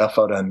good stuff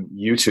out on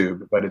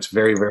YouTube, but it's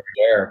very, very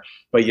rare.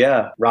 But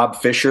yeah, Rob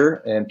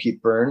Fisher and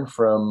Pete Byrne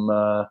from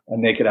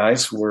Naked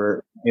Eyes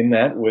were in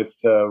that with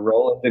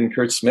Roland and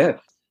Kurt Smith.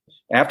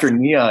 After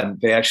Neon,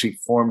 they actually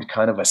formed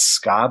kind of a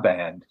ska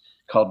band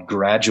called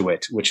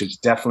Graduate, which is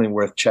definitely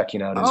worth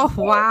checking out as well.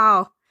 Oh,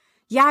 wow.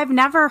 Yeah, I've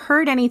never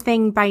heard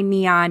anything by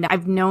Neon.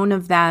 I've known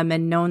of them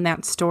and known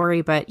that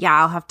story, but yeah,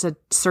 I'll have to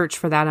search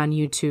for that on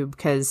YouTube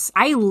because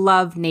I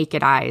love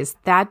Naked Eyes.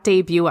 That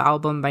debut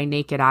album by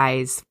Naked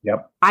Eyes.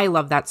 Yep. I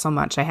love that so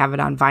much. I have it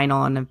on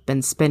vinyl and have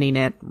been spinning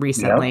it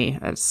recently.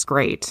 Yep. It's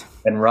great.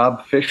 And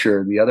Rob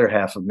Fisher, the other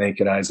half of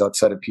Naked Eyes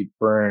outside of Pete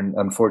Byrne,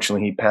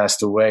 unfortunately, he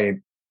passed away.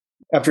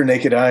 After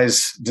Naked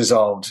Eyes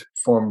dissolved,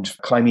 formed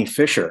Climby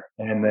Fisher,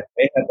 and they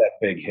had that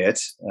big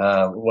hit,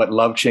 What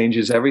Love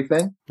Changes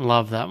Everything.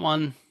 Love that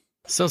one.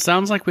 So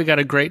sounds like we got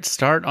a great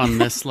start on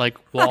this like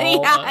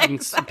wall. Yeah, I'm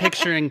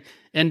picturing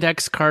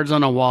index cards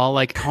on a wall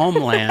like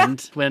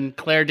Homeland when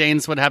Claire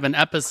Danes would have an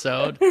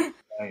episode.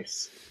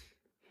 Nice.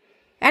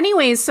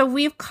 Anyways, so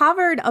we've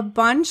covered a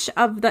bunch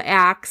of the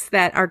acts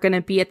that are going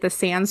to be at the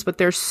Sands, but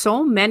there's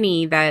so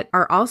many that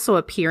are also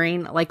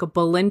appearing, like a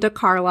Belinda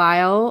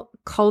Carlisle,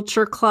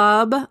 Culture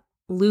Club,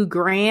 Lou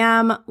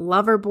Gramm,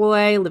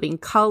 Loverboy, Living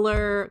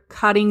Colour,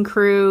 Cutting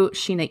Crew,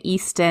 Sheena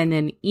Easton,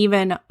 and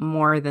even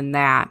more than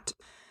that.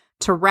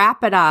 To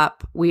wrap it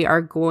up, we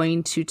are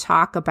going to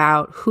talk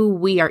about who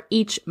we are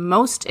each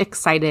most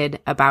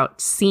excited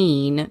about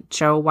seeing.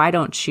 Joe, why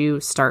don't you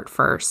start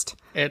first?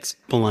 It's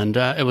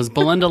Belinda. It was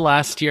Belinda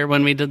last year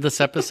when we did this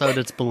episode.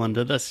 It's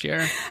Belinda this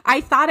year. I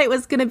thought it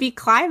was going to be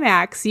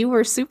Climax. You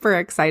were super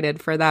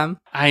excited for them.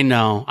 I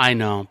know.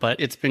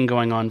 But it's been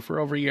going on for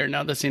over a year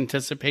now, this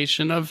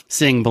anticipation of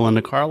seeing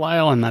Belinda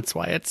Carlisle, and that's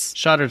why it's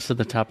shot her to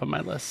the top of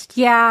my list.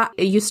 Yeah,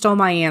 you stole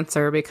my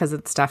answer because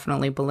it's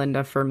definitely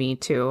Belinda for me,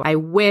 too. I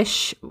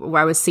wish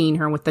I was seeing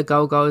her with the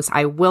Go-Go's.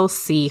 I will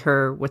see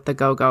her with the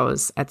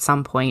Go-Go's at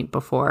some point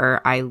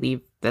before I leave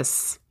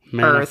this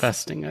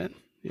Manifesting earth. It,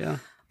 yeah.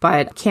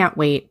 But can't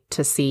wait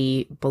to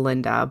see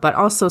Belinda. But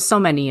also so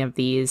many of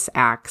these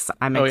acts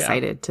I'm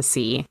excited to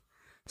see.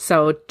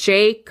 So,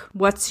 Jake,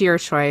 what's your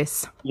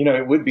choice?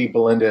 It would be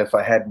Belinda if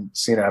I hadn't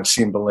seen her. I've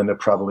seen Belinda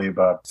probably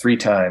about 3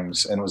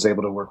 times and was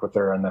able to work with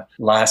her on the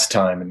last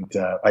time. And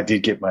I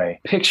did get my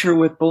picture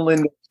with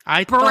Belinda.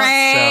 I thought so.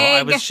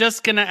 I was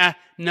just going to...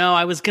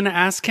 I was going to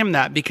ask him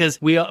that because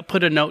we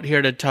put a note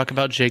here to talk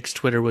about Jake's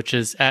Twitter, which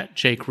is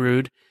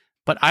 @JakeRude.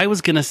 But I was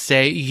going to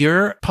say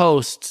your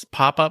posts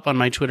pop up on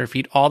my Twitter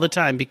feed all the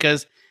time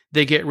because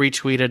they get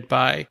retweeted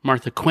by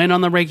Martha Quinn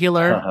on the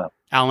regular,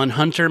 Alan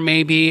Hunter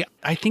maybe.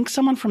 I think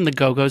someone from the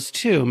Go-Go's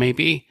too,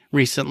 maybe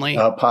recently.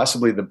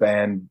 Possibly the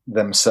band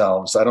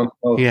themselves. I don't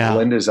know if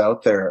Belinda's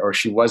out there or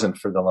she wasn't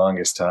for the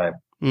longest time.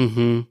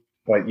 Mm-hmm.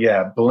 But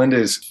yeah, Belinda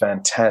is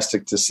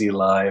fantastic to see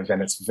live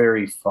and it's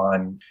very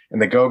fun.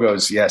 And the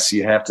Go-Go's, yes,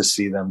 you have to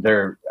see them.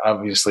 They're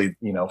obviously,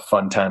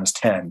 fun times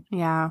 10.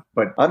 Yeah.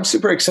 But I'm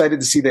super excited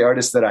to see the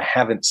artists that I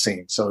haven't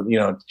seen. So,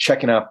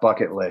 checking out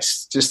bucket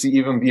lists, just to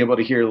even be able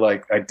to hear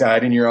like, I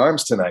Died in Your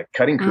Arms Tonight,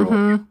 Cutting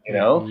Crew,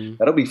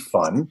 that'll be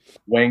fun.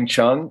 Wang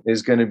Chung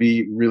is going to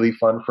be really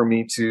fun for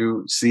me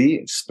to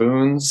see.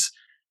 Spoons.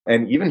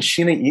 And even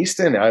Sheena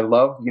Easton, I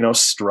love,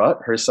 Strut,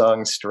 her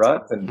song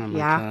Strut. And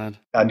God.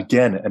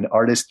 Again, an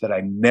artist that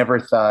I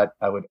never thought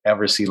I would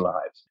ever see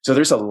live. So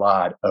there's a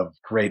lot of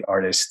great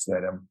artists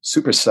that I'm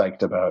super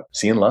psyched about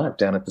seeing live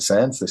down at the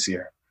Sands this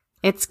year.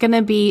 It's going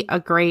to be a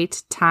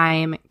great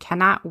time.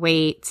 Cannot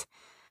wait.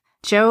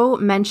 Joe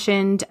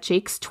mentioned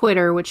Jake's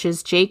Twitter, which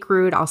is Jake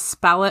Rude. I'll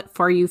spell it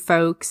for you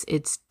folks.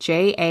 It's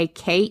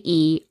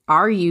JakeRudh.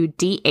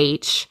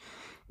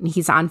 And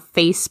he's on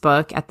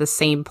Facebook at the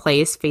same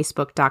place,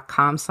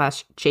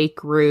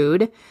 facebook.com/Jake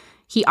Rude.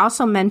 He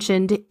also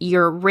mentioned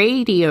your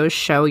radio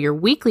show, your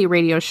weekly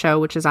radio show,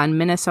 which is on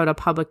Minnesota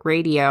Public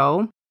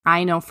Radio.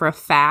 I know for a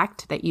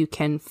fact that you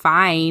can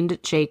find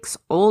Jake's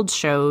old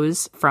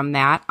shows from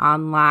that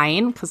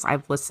online because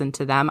I've listened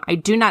to them. I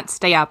do not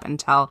stay up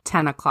until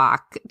 10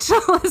 o'clock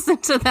to listen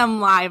to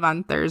them live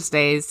on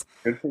Thursdays,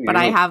 but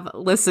I have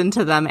listened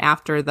to them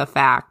after the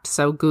fact.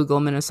 So Google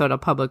Minnesota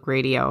Public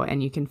Radio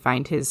and you can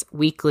find his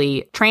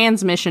weekly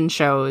transmission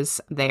shows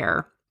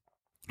there.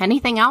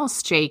 Anything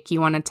else, Jake,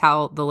 you want to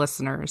tell the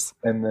listeners?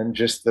 And then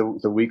just the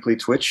weekly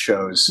Twitch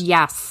shows.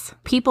 Yes.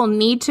 People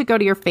need to go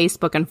to your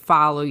Facebook and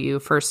follow you,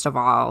 first of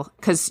all,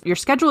 because your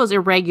schedule is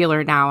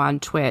irregular now on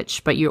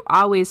Twitch, but you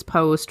always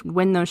post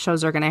when those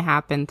shows are going to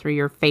happen through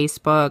your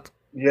Facebook.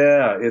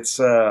 Yeah, it's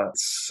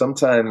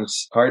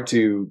sometimes hard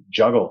to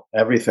juggle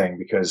everything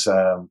because,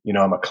 I'm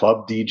a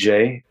club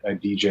DJ. I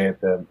DJ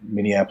at the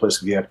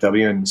Minneapolis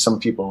VFW, and some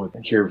people would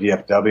hear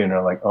VFW and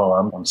are like, oh,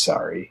 I'm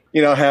sorry.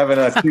 Having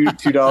a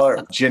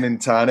 $2 gin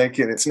and tonic,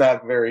 and it's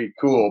not very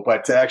cool.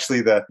 But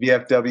actually, the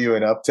VFW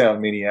in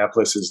Uptown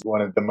Minneapolis is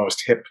one of the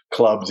most hip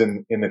clubs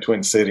in the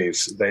Twin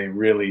Cities. They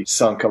really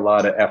sunk a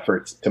lot of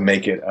effort to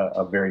make it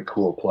a very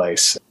cool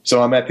place.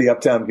 So I'm at the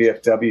Uptown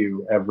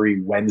VFW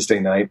every Wednesday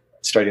night,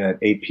 starting at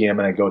 8 p.m.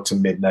 and I go to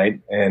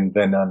midnight, and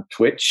then on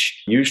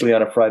Twitch, usually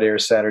on a Friday or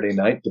Saturday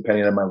night,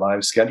 depending on my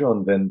live schedule.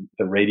 And then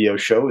the radio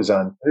show is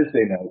on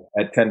Thursday night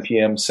at 10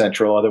 p.m.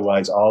 Central.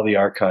 Otherwise, all the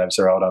archives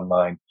are out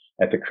online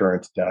at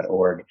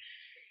thecurrent.org.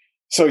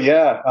 So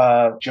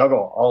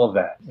juggle all of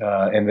that.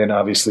 And then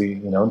obviously,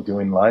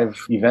 doing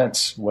live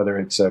events, whether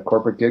it's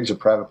corporate gigs or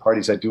private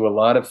parties. I do a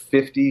lot of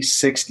 50,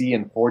 60,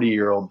 and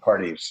 40-year-old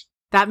parties.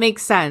 That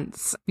makes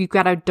sense. You've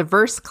got a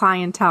diverse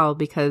clientele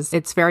because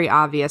it's very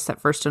obvious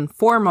that first and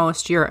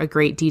foremost, you're a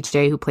great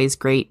DJ who plays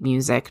great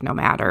music no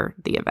matter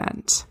the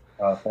event.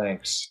 Oh,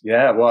 thanks.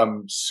 Yeah, well,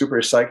 I'm super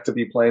psyched to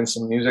be playing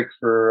some music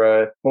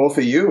for both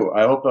of you.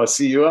 I hope I'll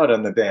see you out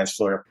on the dance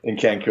floor in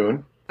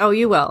Cancun. Oh,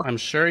 you will. I'm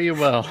sure you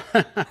will.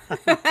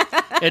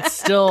 It's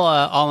still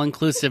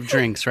all-inclusive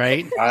drinks,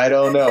 right? I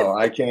don't know.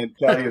 I can't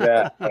tell you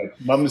that.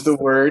 Mum's the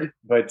word,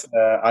 but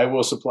I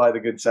will supply the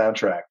good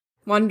soundtrack.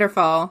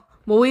 Wonderful.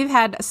 Well, we've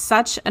had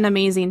such an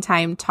amazing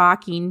time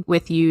talking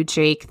with you,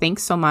 Jake.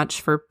 Thanks so much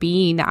for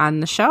being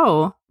on the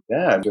show.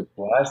 Yeah, it's a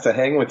blast to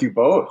hang with you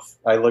both.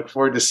 I look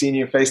forward to seeing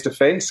you face to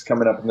face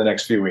coming up in the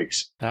next few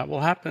weeks. That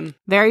will happen.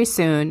 Very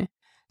soon.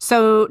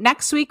 So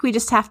next week, we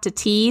just have to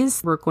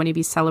tease. We're going to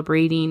be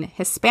celebrating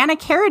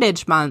Hispanic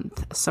Heritage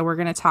Month. So we're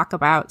going to talk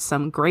about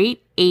some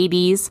great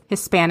 80s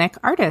Hispanic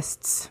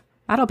artists.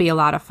 That'll be a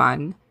lot of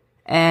fun.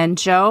 And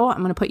Joe, I'm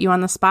going to put you on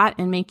the spot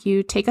and make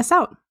you take us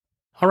out.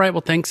 All right.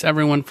 Well, thanks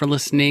everyone for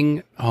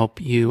listening. I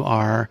hope you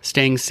are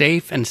staying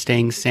safe and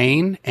staying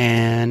sane.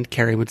 And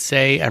Carrie would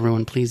say,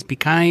 everyone, please be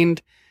kind.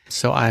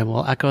 So I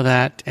will echo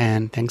that.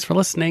 And thanks for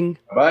listening.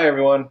 Bye,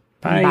 everyone.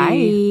 Bye.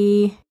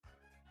 Bye.